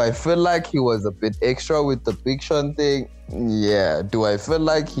yes, do I feel like he was a bit extra with the Big Sean thing? Yeah. Do I feel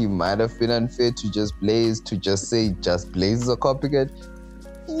like he might have been unfair to Just Blaze, to just say Just Blaze is a copycat?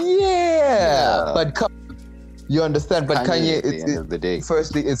 Yeah. But you understand? But Kanye, at the end of the day.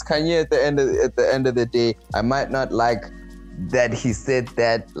 Firstly, it's Kanye at the end of the day. I might not like that he said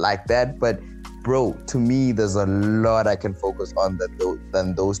that like that, but bro, to me, there's a lot I can focus on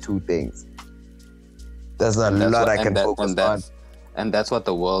than those two things. There's a lot I can focus on. And that's what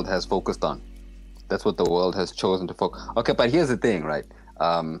the world has focused on. That's what the world has chosen to focus. Okay, but here's the thing, right?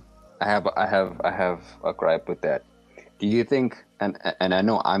 I have a gripe with that. Do you think, and I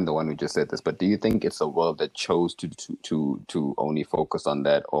know I'm the one who just said this, but do you think it's the world that chose to only focus on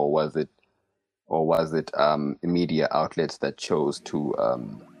that, or was it media outlets that chose to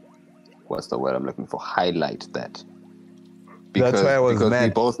what's the word I'm looking for? Highlight that. That's why I was mad.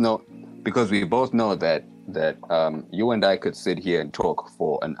 We both know that you and I could sit here and talk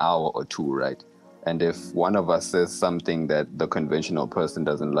for an hour or two, right? And if one of us says something that the conventional person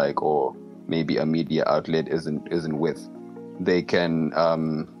doesn't like, or maybe a media outlet isn't with, they can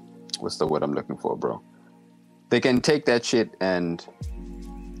what's the word I'm looking for, bro? They can take that shit and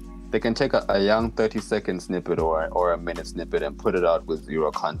they can take a young 30-second snippet or a minute snippet and put it out with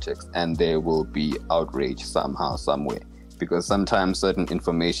zero context, and there will be outrage somehow, some way. Because sometimes certain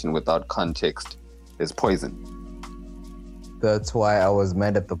information without context is poison. That's why I was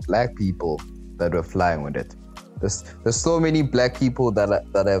mad at the black people that were flying with it. There's so many black people that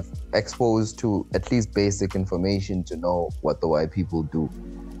have exposed to at least basic information to know what the white people do.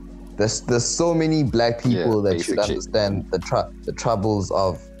 There's so many black people that should understand the troubles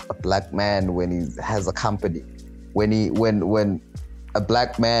of a black man when he has a company, when a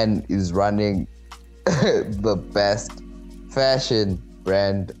black man is running the best fashion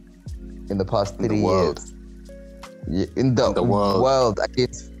brand in the past 30 years. In the world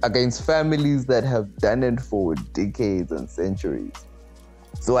against families that have done it for decades and centuries.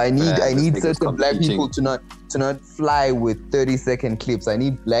 So I need certain black people to not fly with 30-second clips. I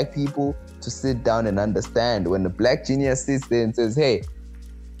need black people to sit down and understand. When the black genius sits there and says, hey,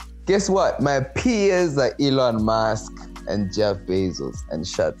 guess what? My peers are Elon Musk and Jeff Bezos, and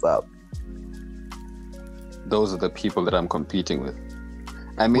shuts up. Those are the people that I'm competing with.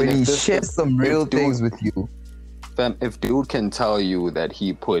 I mean, when he shares some real things with you. Fam, if dude can tell you that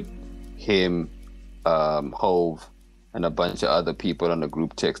he put him, Hove, and a bunch of other people on a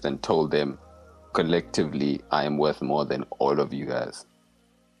group text and told them collectively, I am worth more than all of you guys.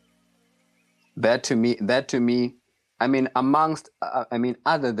 That to me, I mean,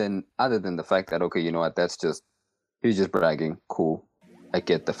 other than the fact that, okay, you know what, he's just bragging. Cool. I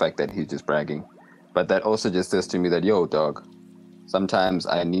get the fact that he's just bragging. But that also just says to me that, yo, dog, sometimes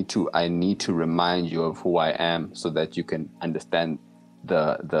I need to remind you of who I am so that you can understand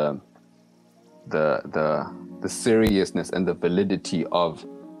the seriousness and the validity of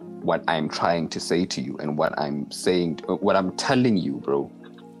what I'm trying to say to you and what I'm telling you, bro.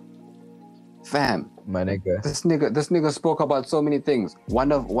 Fam, my nigga. This nigga spoke about so many things.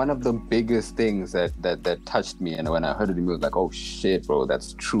 One of the biggest things that touched me, and when I heard it, it was like, oh shit, bro,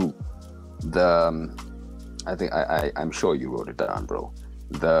 that's true. I think I'm sure you wrote it down, bro.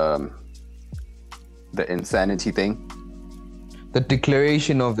 The insanity thing. The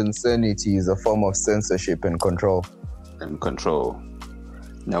declaration of insanity is a form of censorship and control.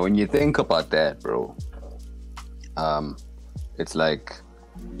 Now, when you think about that, bro, it's like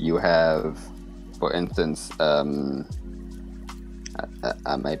you have, for instance, I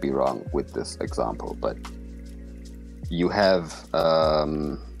might be wrong with this example, but you have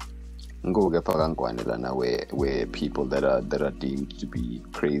where people that are deemed to be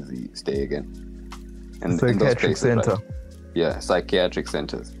crazy stay again. And psychiatric center. Right? Yeah, psychiatric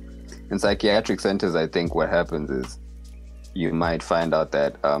centers. In psychiatric centers, I think what happens is you might find out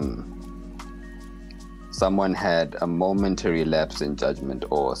that someone had a momentary lapse in judgment,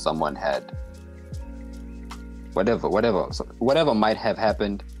 or someone had whatever might have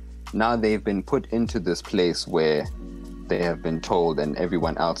happened. Now they've been put into this place where they have been told, and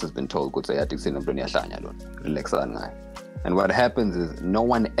everyone else has been told, relax. And what happens is no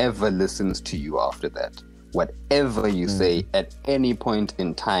one ever listens to you after that. Whatever you say at any point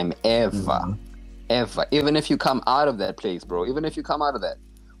in time, ever, even if you come out of that place, bro,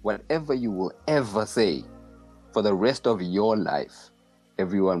 whatever you will ever say for the rest of your life,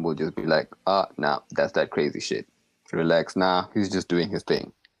 everyone will just be like, nah, that's that crazy shit. Relax, nah, he's just doing his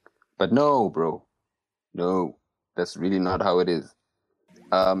thing. But no, bro, no, that's really not how it is.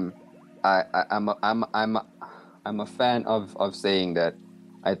 I'm a fan of saying that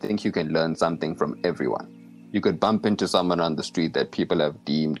I think you can learn something from everyone. You could bump into someone on the street that people have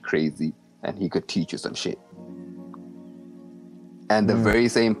deemed crazy, and he could teach you some shit. And the very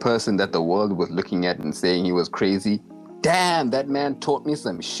same person that the world was looking at and saying he was crazy, damn, that man taught me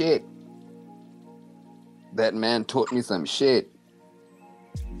some shit.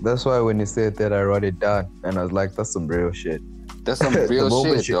 That's why when you said that, I wrote it down, and I was like, that's some real shit. That's some real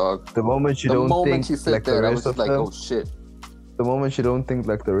shit, dog. The moment you don't think like the rest of them, oh shit. The moment you don't think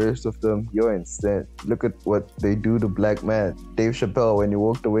like the rest of them, you're insane. Look at what they do to black man. Dave Chappelle, when he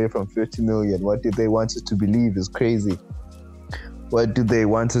walked away from 50 million, what did they want us to believe is crazy? What do they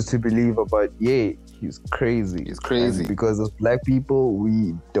want us to believe about Ye? He's crazy. And because as black people,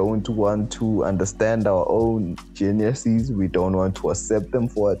 we don't want to understand our own geniuses. We don't want to accept them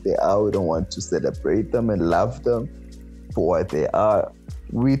for what they are. We don't want to celebrate them and love them for what they are,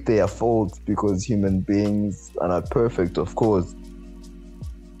 with their faults, because human beings are not perfect, of course.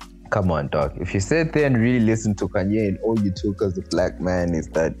 Come on, dog. If you sit there and really listen to Kanye and all you took as a black man is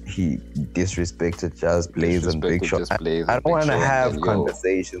that he disrespected Just Blaze and Big Sean, I don't want to have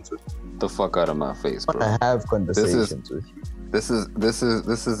conversations with you. The fuck out of my face, bro. I have conversations with you. This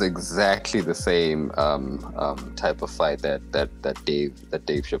is exactly the same type of fight that Dave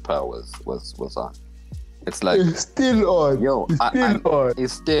Chappelle was on. It's like it's still on. Yo,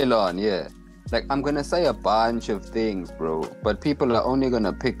 it's still on. Yeah. Like, I'm gonna say a bunch of things, bro, but people are only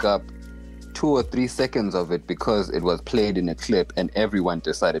gonna pick up 2 or 3 seconds of it because it was played in a clip and everyone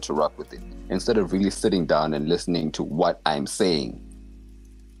decided to rock with it instead of really sitting down and listening to what I'm saying.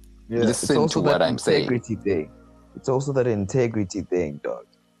 Yeah, listen to what I'm saying. It's also that integrity thing, dog.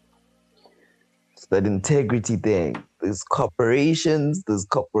 It's that integrity thing. There's corporations. That's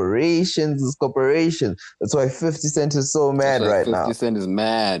why 50 Cent is so mad right now. 50 Cent is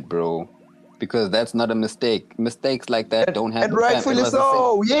mad, bro. Because that's not a mistake. Mistakes like that don't happen. And rightfully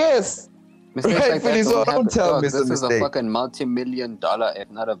so, yes. Mistakes rightfully like that don't happen. This is a fucking multi-million-dollar,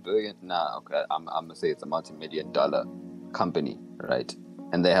 if not a billion. Nah, okay, I'm gonna say it's a multi-million-dollar company, right?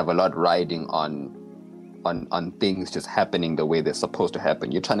 And they have a lot riding on things just happening the way they're supposed to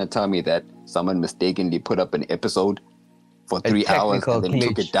happen. You're trying to tell me that someone mistakenly put up an episode for 3 hours and then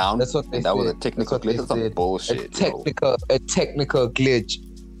took it down? That's what they and that was a technical glitch. That's some bullshit. A technical glitch.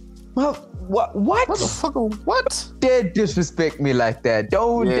 Well, what? What the fuck? What? Dare disrespect me like that?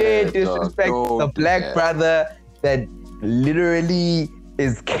 Don't dare disrespect the black brother that literally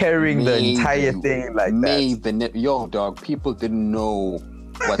is carrying the entire thing like that. Yo, dog. People didn't know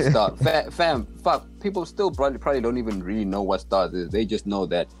what stars. Fam, fuck. People still probably don't even really know what stars is. They just know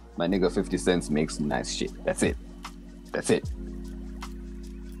that my nigga 50 Cent makes some nice shit. That's it.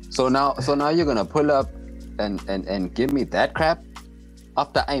 So now you're gonna pull up and give me that crap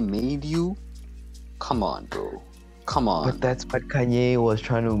after I made you? Come on, bro. Come on. But that's what Kanye was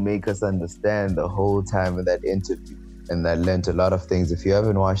trying to make us understand the whole time in that interview. And that learned a lot of things. If you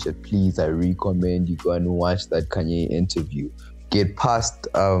haven't watched it, please, I recommend you go and watch that Kanye interview. Get past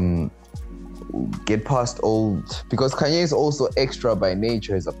old, because Kanye is also extra by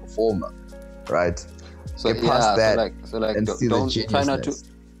nature as a performer, right? So get past that and see the genuineness.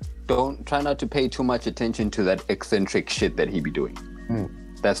 Try not to pay too much attention to that eccentric shit that he be doing.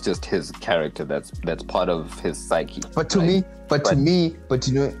 That's just his character. That's part of his psyche. But you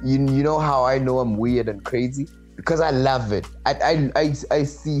know how I know I'm weird and crazy? Because I love it. I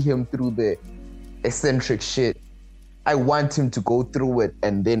see him through the eccentric shit. I want him to go through it,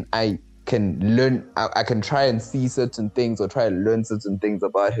 and then I can learn. I can try and see certain things or try to learn certain things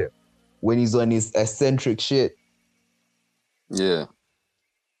about him when he's on his eccentric shit. Yeah.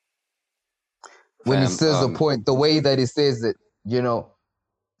 When he says a point, the way that he says it, you know,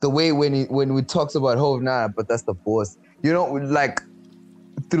 the way when we talks about Hov, nah, but that's the boss. You know, like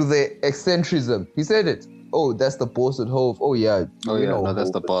through the eccentricism, he said it. Oh, that's the boss at Hov. Oh yeah. That's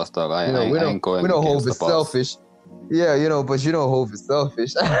the boss, dog. I ain't going. We know Hov is selfish. Yeah, but Hov is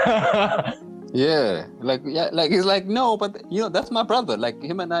selfish. Yeah, he's like, no, but that's my brother. Like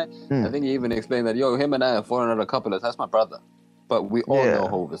him and I think he even explained that, him and I have fallen out a couple of times. That's my brother. But we all know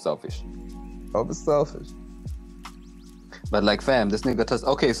Hov is selfish. Hov is selfish. But like, fam, this nigga does.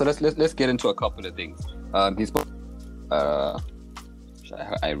 Okay, so let's get into a couple of things. I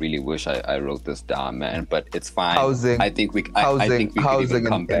really wish I wrote this down, man, but it's fine. Housing. I think we can even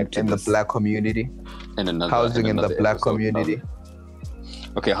come back to in this. The black community. Housing in the black community.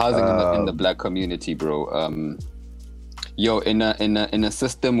 Okay, housing in the black community, bro. In a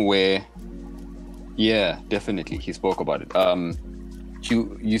system where, yeah, definitely he spoke about it.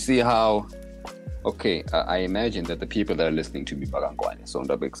 You see how. Okay, I imagine that the people that are listening to me bagangwane, so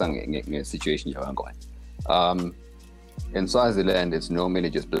in situation in Swaziland, it's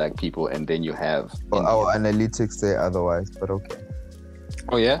normally just black people, and then you have. Well, our analytics say otherwise, but okay.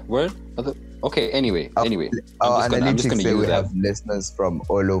 Oh yeah, word. Okay. Anyway, our analytics say we have listeners from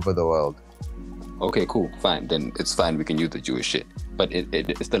all over the world. Okay, cool, fine. Then it's fine. We can use the Jewish shit, but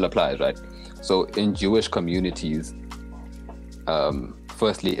it still applies, right? So in Jewish communities,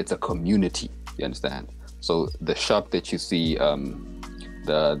 firstly, it's a community. You understand? So the shop that you see,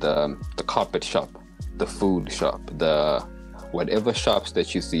 the carpet shop, the food shop, the whatever shops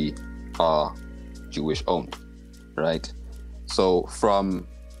that you see are Jewish owned, right? So from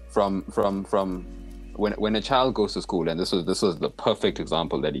when a child goes to school, and this was the perfect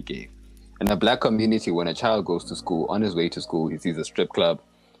example that he gave. In a black community, when a child goes to school, on his way to school, he sees a strip club,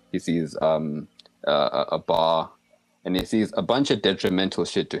 he sees a bar, and he sees a bunch of detrimental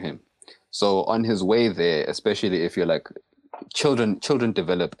shit to him. So on his way there, especially if you're like children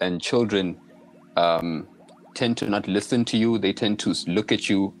develop, and children tend to not listen to you. They tend to look at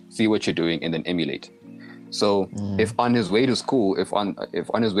you, see what you're doing, and then emulate. So if on his way to school, if on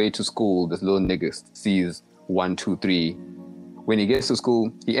his way to school, this little nigga sees 1, 2, 3, when he gets to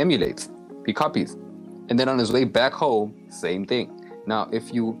school, he emulates, he copies. And then on his way back home, same thing. Now,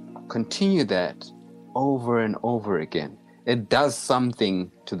 if you continue that over and over again, it does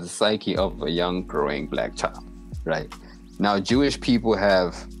something to the psyche of a young growing black child, right? Now, Jewish people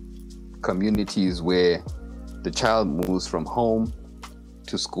have communities where the child moves from home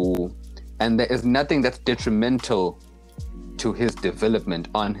to school, and there is nothing that's detrimental to his development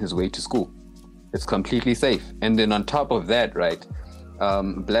on his way to school. It's completely safe. And then on top of that, right,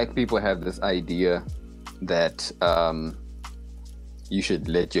 black people have this idea that you should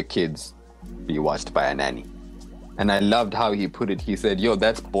let your kids be watched by a nanny. And I loved how he put it. He said, yo,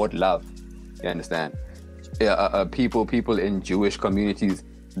 that's bought love. You understand? People in Jewish communities,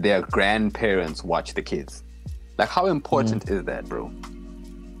 their grandparents watch the kids. Like, how important is that, bro?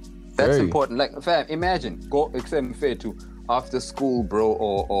 That's important. Like, fam, imagine, go except fair to after school, bro,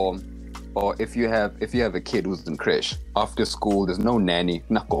 or if you have a kid who's in creche, after school, there's no nanny,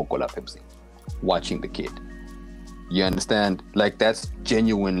 watching the kid. You understand? Like, that's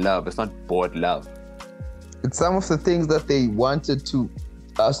genuine love. It's not bought love. It's some of the things that they wanted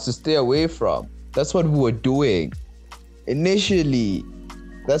us to stay away from. That's what we were doing initially.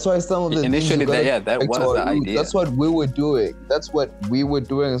 That's why some of the initially that was the idea. That's what we were doing. That's what we were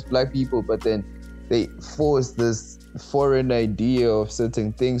doing as black people. But then they forced this foreign idea of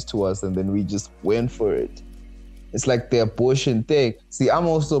certain things to us, and then we just went for it. It's like the abortion thing. See, I'm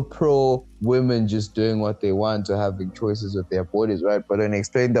also pro women just doing what they want, to having choices with their bodies, right? But when I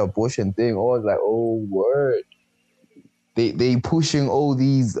explained the abortion thing, I was like, oh, word. They pushing all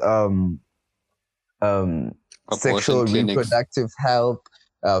these sexual reproductive health,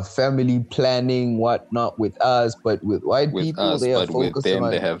 family planning, whatnot with us, but with white people, they are focused with them,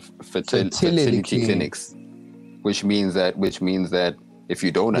 on they have fertility clinics, which means that if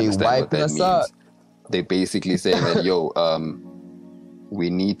you don't understand what that means, they basically say that we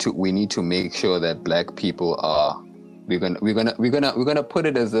need to make sure that black people are. We're gonna put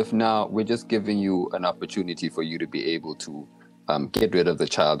it as if now we're just giving you an opportunity for you to be able to get rid of the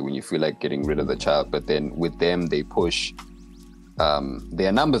child when you feel like getting rid of the child. But then with them, they push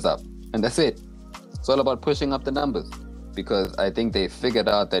their numbers up, and that's it. It's all about pushing up the numbers, because I think they figured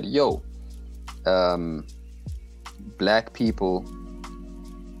out that black people,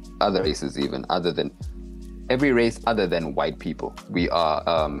 other races, even other than every race other than white people, we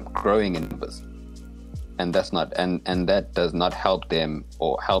are growing in numbers, and that's not and that does not help them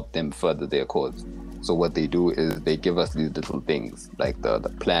or help them further their cause. So what they do is they give us these little things like the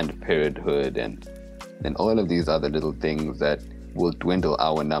Planned Parenthood and all of these other little things that will dwindle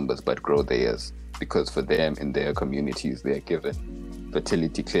our numbers but grow theirs, because for them in their communities they're given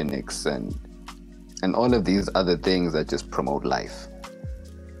fertility clinics and all of these other things that just promote life.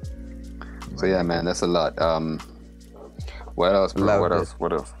 So yeah, man, that's a lot. What else, bro?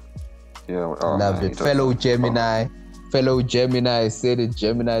 What else? Yeah, loved it. Fellow Gemini said it.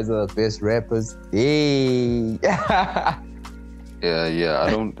 Geminis are the best rappers. Hey. Yeah. I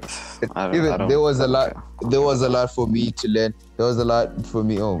don't. There was a lot for me to learn. There was a lot for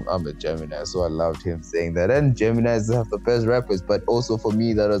me. Oh, I'm a Gemini, so I loved him saying that. And Geminis have the best rappers, but also for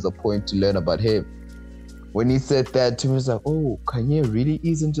me, that was a point to learn about him. When he said that to me, I was like, oh, Kanye really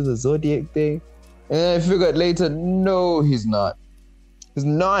is into the Zodiac thing? And I figured later, no, he's not. He's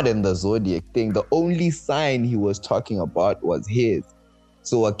not in the Zodiac thing. The only sign he was talking about was his.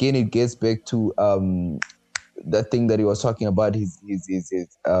 So again, it gets back to the thing that he was talking about, his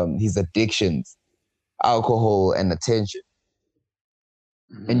addictions, alcohol and attention.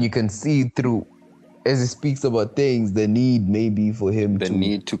 Mm-hmm. And you can see through, as he speaks about things, the need maybe for him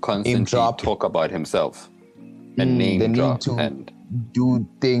to constantly talk about himself and name drop and do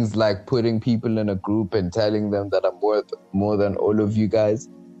things like putting people in a group and telling them that I'm worth more than all of you guys,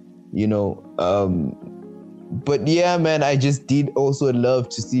 but yeah, man, I just did also love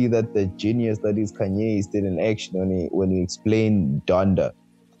to see that the genius that is Kanye is still in action when he explained Donda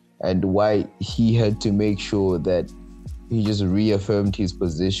and why he had to make sure that he just reaffirmed his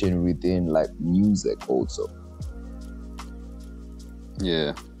position within like music also.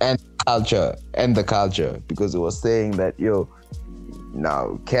 Yeah. And the culture, because it was saying that,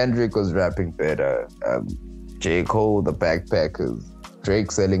 now Kendrick was rapping better, J. Cole, the Backpackers,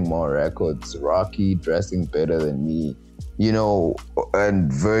 Drake selling more records, Rocky dressing better than me,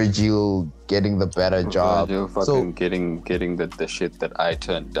 and Virgil getting the better job. Virgil getting the shit that I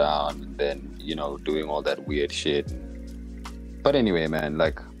turned down, and then, doing all that weird shit. But anyway, man,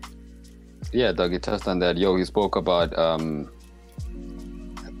 like, Yeah, Doug, he touched on that. He spoke about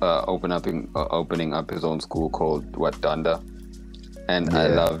opening up his own school called Danda, and I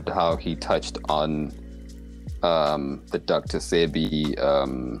loved how he touched on the Dr. Sebi.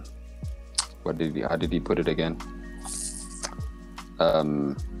 How did he put it again?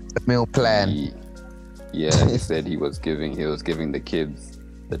 The meal plan. He said he was giving the kids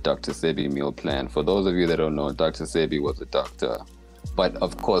the Dr. Sebi meal plan. For those of you that don't know, Dr. Sebi was a doctor, but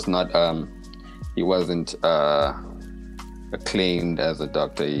of course not. He wasn't acclaimed as a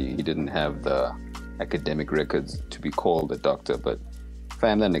doctor. He didn't have the academic records to be called a doctor, but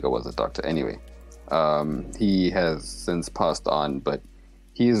fam, that nigga was a doctor anyway. He has since passed on, but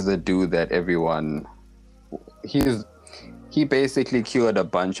he's the dude that he basically cured a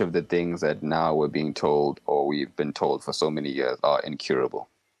bunch of the things that now we're being told, or we've been told for so many years, are incurable,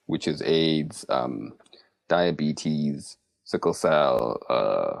 which is AIDS, diabetes, sickle cell,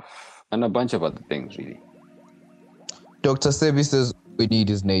 and a bunch of other things, really. Dr. Sebi says we need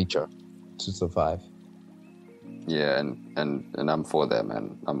is nature to survive. Yeah, and I'm for that,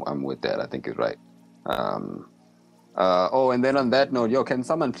 man. I'm with that. I think he's right. And then on that note, can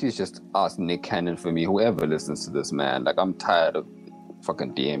someone please just ask Nick Cannon for me? Whoever listens to this, man. Like, I'm tired of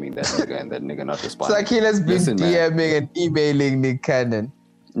fucking DMing that nigga and that nigga not responding. Sakhile's been DMing and emailing Nick Cannon.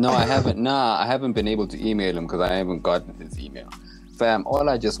 No, I haven't. I haven't been able to email him because I haven't gotten his email. Fam, all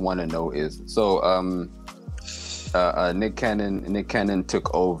I just want to know is, Nick Cannon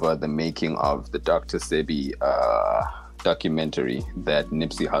took over the making of the Dr. Sebi documentary that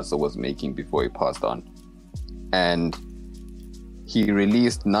Nipsey Hussle was making before he passed on. And he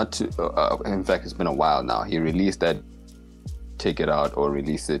released in fact, it's been a while now. He released that, take it out or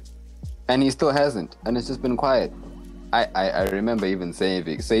release it. And he still hasn't. And it's just been quiet. I remember even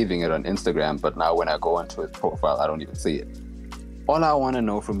saving it on Instagram, but now when I go onto his profile, I don't even see it. All I want to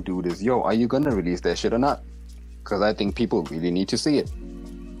know from dude is, are you going to release that shit or not? Because I think people really need to see it.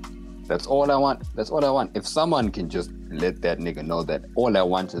 That's all I want. If someone can just let that nigga know that all I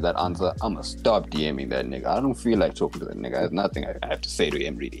want is that answer, I'm going to stop DMing that nigga. I don't feel like talking to that nigga. There's nothing I have to say to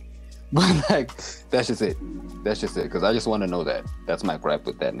him, really. But, like, that's just it. Because I just want to know that. That's my gripe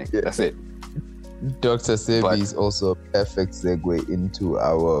with that nigga. Yeah. That's it. Dr. Sebi is also a perfect segue into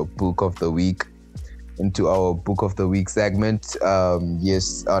our book of the week. Segment.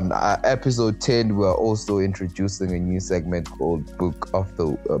 Yes, on episode 10, we're also introducing a new segment called Book of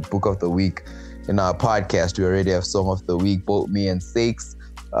the Week. In our podcast, we already have Song of the Week. Both me and Sakes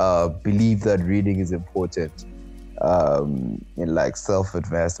believe that reading is important in like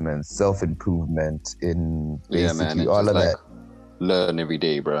self-advancement, self-improvement, in basically all of that. Learn every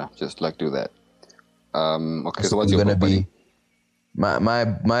day, bro. Just like do that. Okay, so what's your book, buddy?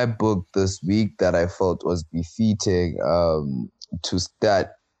 My book this week that I felt was befitting to start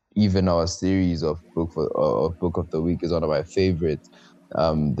even our series of book of the week is one of my favorites.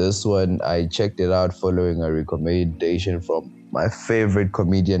 This one I checked it out following a recommendation from my favorite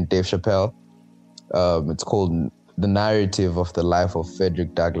comedian Dave Chappelle. It's called The Narrative of the Life of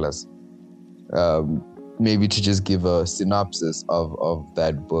Frederick Douglass. Maybe to just give a synopsis of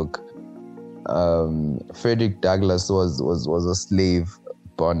that book. Frederick Douglass was a slave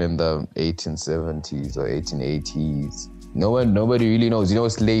born in the 1870s or 1880s. Nobody really knows.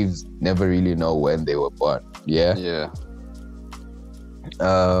 Slaves never really know when they were born. Yeah.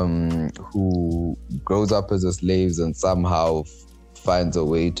 Who grows up as a slave and somehow finds a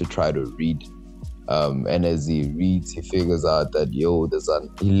way to try to read. And as he reads, he figures out that he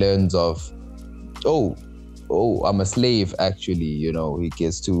learns of, I'm a slave. Actually, he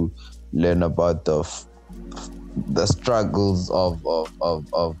gets to learn about the struggles of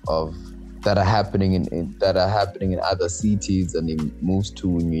that are happening in other cities, and he moves to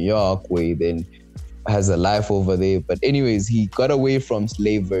New York, where he then has a life over there. But anyways, he got away from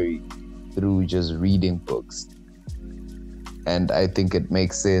slavery through just reading books, and I think it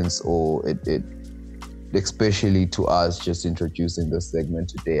makes sense, or it especially to us just introducing this segment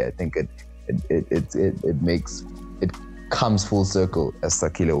today. I think it comes full circle, as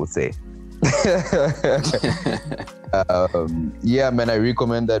Sakhile would say. I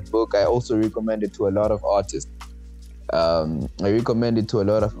recommend that book. I also recommend it to a lot of artists. Because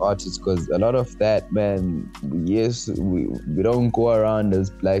a lot of that, man, yes, we don't go around as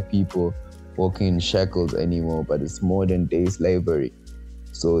black people walking in shackles anymore, but it's modern day slavery.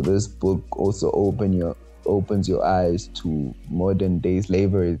 So this book also opens your eyes to modern day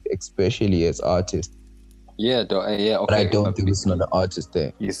slavery, especially as artists. Yeah, okay. But I don't think it's not an artist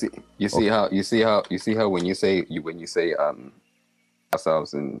thing. You see how when you say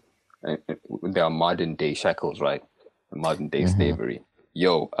ourselves and there are modern day shackles, right? Modern day slavery.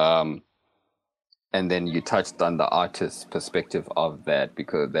 and then you touched on the artist's perspective of that,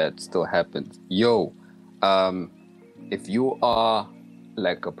 because that still happens. Yo, if you are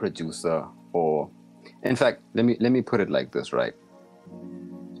like a producer, or in fact, let me put it like this, right?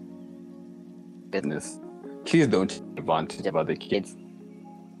 Business, please don't take advantage of other kids.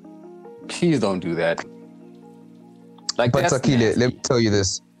 Please don't do that. Like, but Sakhile, let me tell you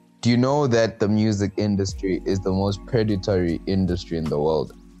this. Do you know that the music industry is the most predatory industry in the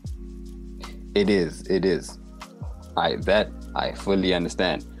world? It is. I fully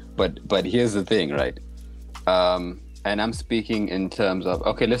understand. But here's the thing, right? And I'm speaking in terms of,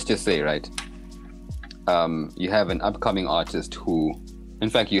 okay, let's just say, right? You have an upcoming artist who, in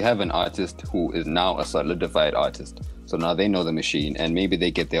fact, you have an artist who is now a solidified artist. So now they know the machine, and maybe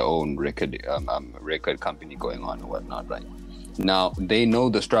they get their own record company going on or whatnot, right? Now they know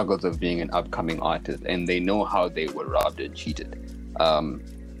the struggles of being an upcoming artist, and they know how they were robbed and cheated.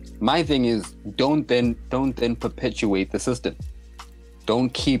 My thing is, don't then perpetuate the system.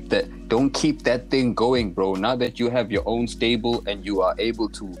 Don't keep that thing going, bro. Now that you have your own stable and you are able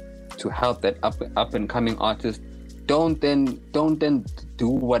to help that up and coming artist, don't then do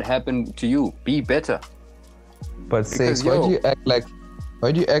what happened to you. Be better. But Six, why do you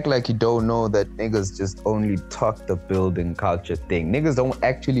act like you don't know that niggas just only talk the building culture thing? Niggas don't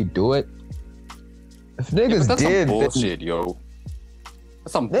actually do it. If niggas that's did, some bullshit, yo.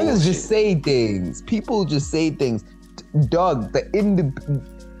 That's some niggas bullshit. just say things. People just say things. Dog,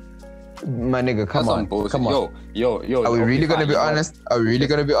 my nigga, come on. Yo. Are we really gonna be honest?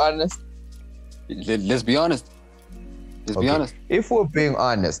 Let's be honest. Be honest. If we're being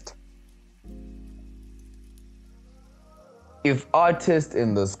honest, if artists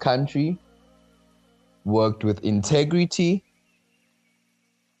in this country worked with integrity,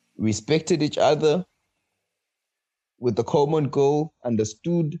 respected each other, with the common goal,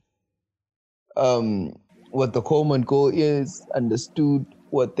 understood what the common goal is, understood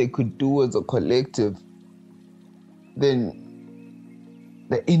what they could do as a collective, then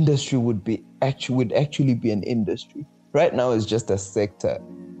the industry would actually be an industry. Right now it's just a sector,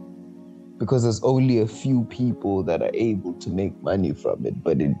 because there's only a few people that are able to make money from it,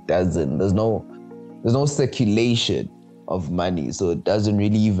 but it doesn't. There's no circulation of money, so it doesn't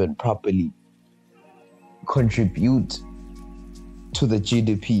really even properly contribute to the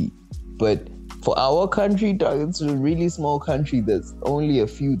GDP. But for our country, it's a really small country. There's only a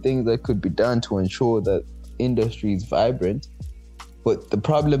few things that could be done to ensure that industry is vibrant. But the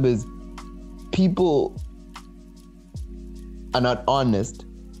problem is, people are not honest.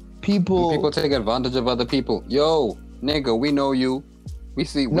 People take advantage of other people. Yo, nigga, we know you. We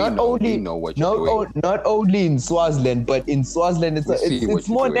know what you're doing. Not only in Swaziland, but in Swaziland it's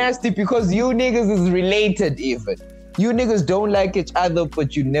more nasty, because you niggas is related even. You niggas don't like each other,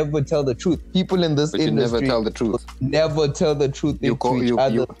 but you never tell the truth. People in this industry never tell the truth. Never tell the truth to each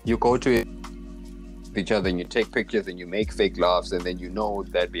other. You go to each other and you take pictures and you make fake laughs, and then you know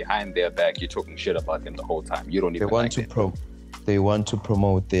that behind their back you're talking shit about them the whole time. You don't even like it. They want to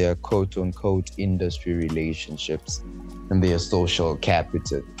promote their quote-unquote industry relationships and their social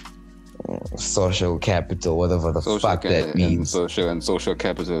capital. Whatever the fuck that means. Social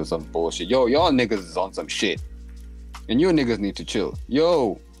capital is some bullshit. Yo, y'all niggas is on some shit. And you niggas need to chill.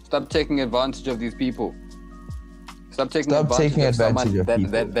 Yo, stop taking advantage of these people. Stop taking advantage of someone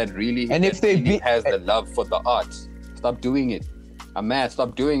that really has the love for the arts. Stop doing it. I'm mad.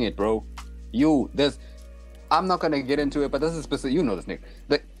 Stop doing it, bro. I'm not gonna get into it, but this is specific. You know this nigga.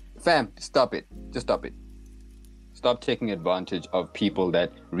 Fam, stop it. Just stop it. Stop taking advantage of people that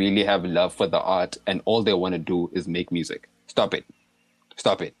really have love for the art and all they want to do is make music. Stop it.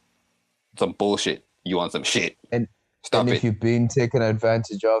 Some bullshit. You want some shit. And if you're being taken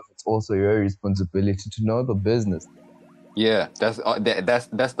advantage of, it's also your responsibility to know the business. Yeah, that's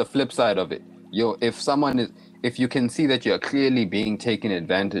the flip side of it. Yo, if you can see that you're clearly being taken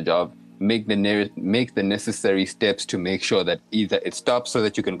advantage of, make the necessary steps to make sure that either it stops so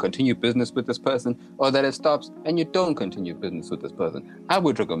that you can continue business with this person, or that it stops and you don't continue business with this person. I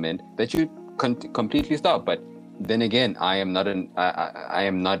would recommend that you completely stop. But then again, we are not in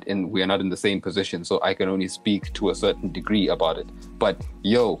the same position, so I can only speak to a certain degree about it. But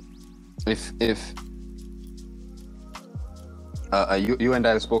yo, if you and I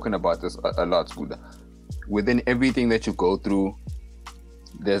have spoken about this a lot, Sbuda. Within everything that you go through,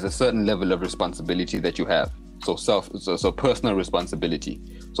 there's a certain level of responsibility that you have. So personal responsibility.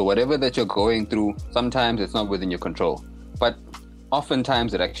 So whatever that you're going through, sometimes it's not within your control, but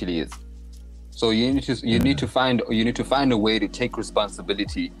oftentimes it actually is. So you need to find a way to take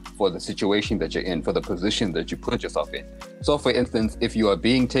responsibility for the situation that you're in, for the position that you put yourself in. So, for instance, if you are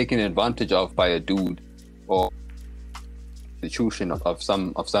being taken advantage of by a dude or institution of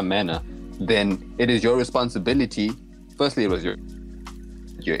some manner, then it is your responsibility. Firstly,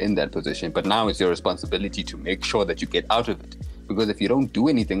 you're in that position, but now it's your responsibility to make sure that you get out of it. Because if you don't do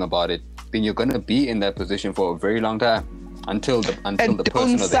anything about it, then you're gonna be in that position for a very long time until the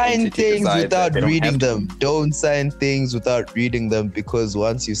person or the entity decides that they don't reading have to. them. Don't sign things without reading them, because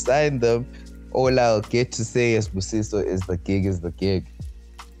once you sign them, all I'll get to say is Sbusiso is the gig is the gig.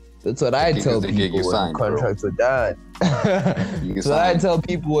 That's what I tell people when contracts are done. So I tell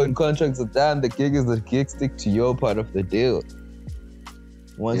people when contracts are done, the gig is the gig. Stick to your part of the deal.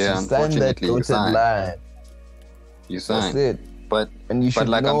 Once you sign that dotted line, you sign. That's it. And you should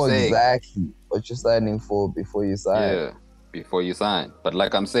know exactly what you're signing for before you sign. Yeah, before you sign. But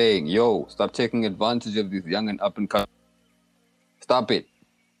like I'm saying, stop taking advantage of these young and up and coming. Stop it.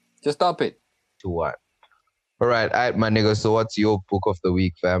 Just stop it. To what? All right, my nigga. So what's your book of the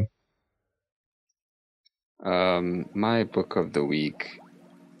week, fam? My book of the week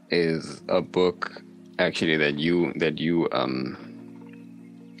is a book actually that you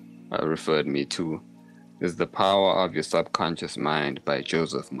referred me to. Is The Power of Your Subconscious Mind by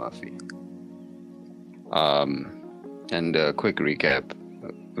Joseph Murphy. And a quick recap.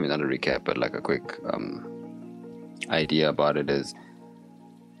 I mean, not a recap, but like a quick idea about it is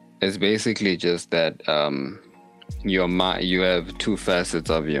basically just that your mind, you have two facets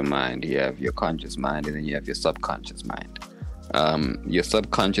of your mind. You have your conscious mind, and then you have your subconscious mind. Your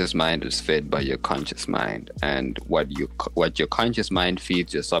subconscious mind is fed by your conscious mind, and what your conscious mind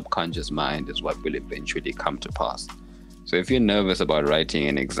feeds your subconscious mind is what will eventually come to pass. So if you're nervous about writing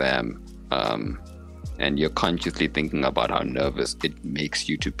an exam, and you're consciously thinking about how nervous it makes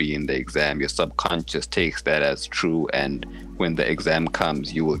you to be in the exam, your subconscious takes that as true, and when the exam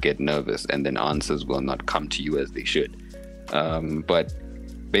comes, you will get nervous, and then answers will not come to you as they should. But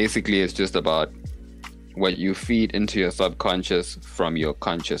basically, it's just about what you feed into your subconscious from your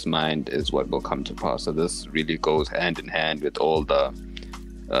conscious mind is what will come to pass. So this really goes hand in hand with all the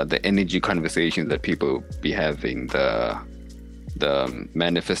energy conversations that people be having, the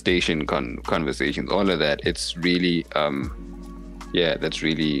manifestation conversations, all of that. It's really it's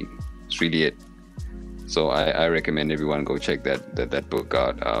really it. So I recommend everyone go check that book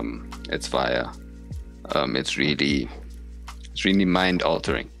out. It's fire. It's really mind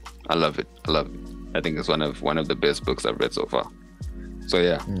altering. I love it. I think it's one of the best books I've read so far. So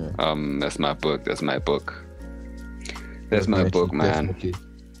that's my book. That's my book, man.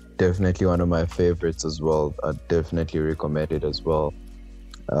 Definitely one of my favorites as well. I definitely recommend it as well.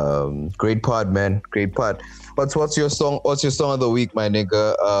 Great pod, man. Great pod. What's your song? What's your song of the week, my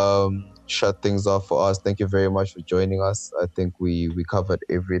nigga? Shut things off for us. Thank you very much for joining us. I think we covered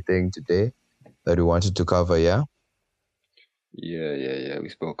everything today that we wanted to cover. Yeah. Yeah. We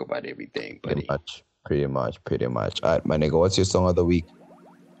spoke about everything, buddy. Pretty much. All right, my nigga. What's your song of the week?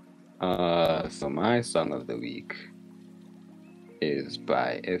 So my song of the week is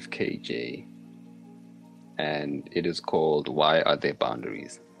by FKJ, and it is called "Why Are There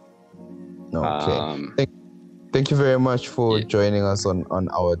Boundaries?" Okay. Thank you very much for joining us on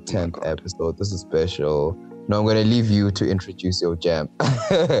our 10th episode. This is special. Now I'm gonna leave you to introduce your jam. For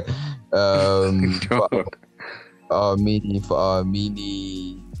our mini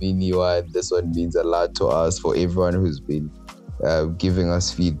one, this one means a lot to us. For everyone who's been giving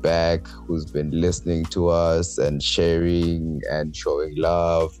us feedback, who's been listening to us and sharing and showing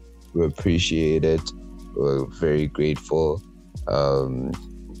love, we appreciate it. We're very grateful.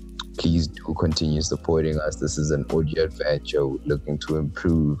 Please do continue supporting us. This is an audio adventure. We're looking to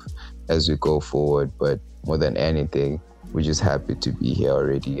improve as we go forward, but more than anything, we're just happy to be here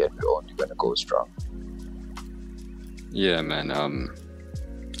already, and we're only gonna go strong. Yeah, man.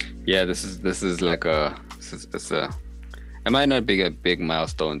 This is like it might not be a big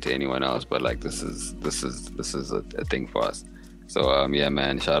milestone to anyone else, but like this is a thing for us. So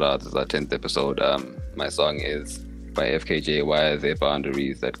man, shout out. This is our 10th episode. My song is by FKJ, "Why Are There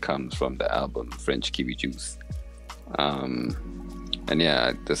Boundaries?" that comes from the album French Kiwi Juice. I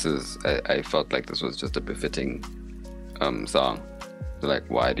felt like this was just a befitting song. So like,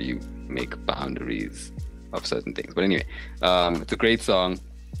 why do you make boundaries of certain things? But anyway, it's a great song.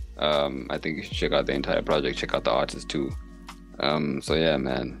 I think you should check out the entire project, check out the artist too. So yeah,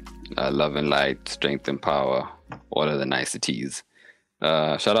 man, love and light, strength and power, all of the niceties.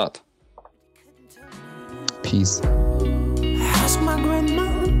 Shout out. Peace. I asked my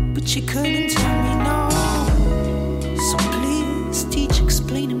grandma, but she couldn't tell me no. So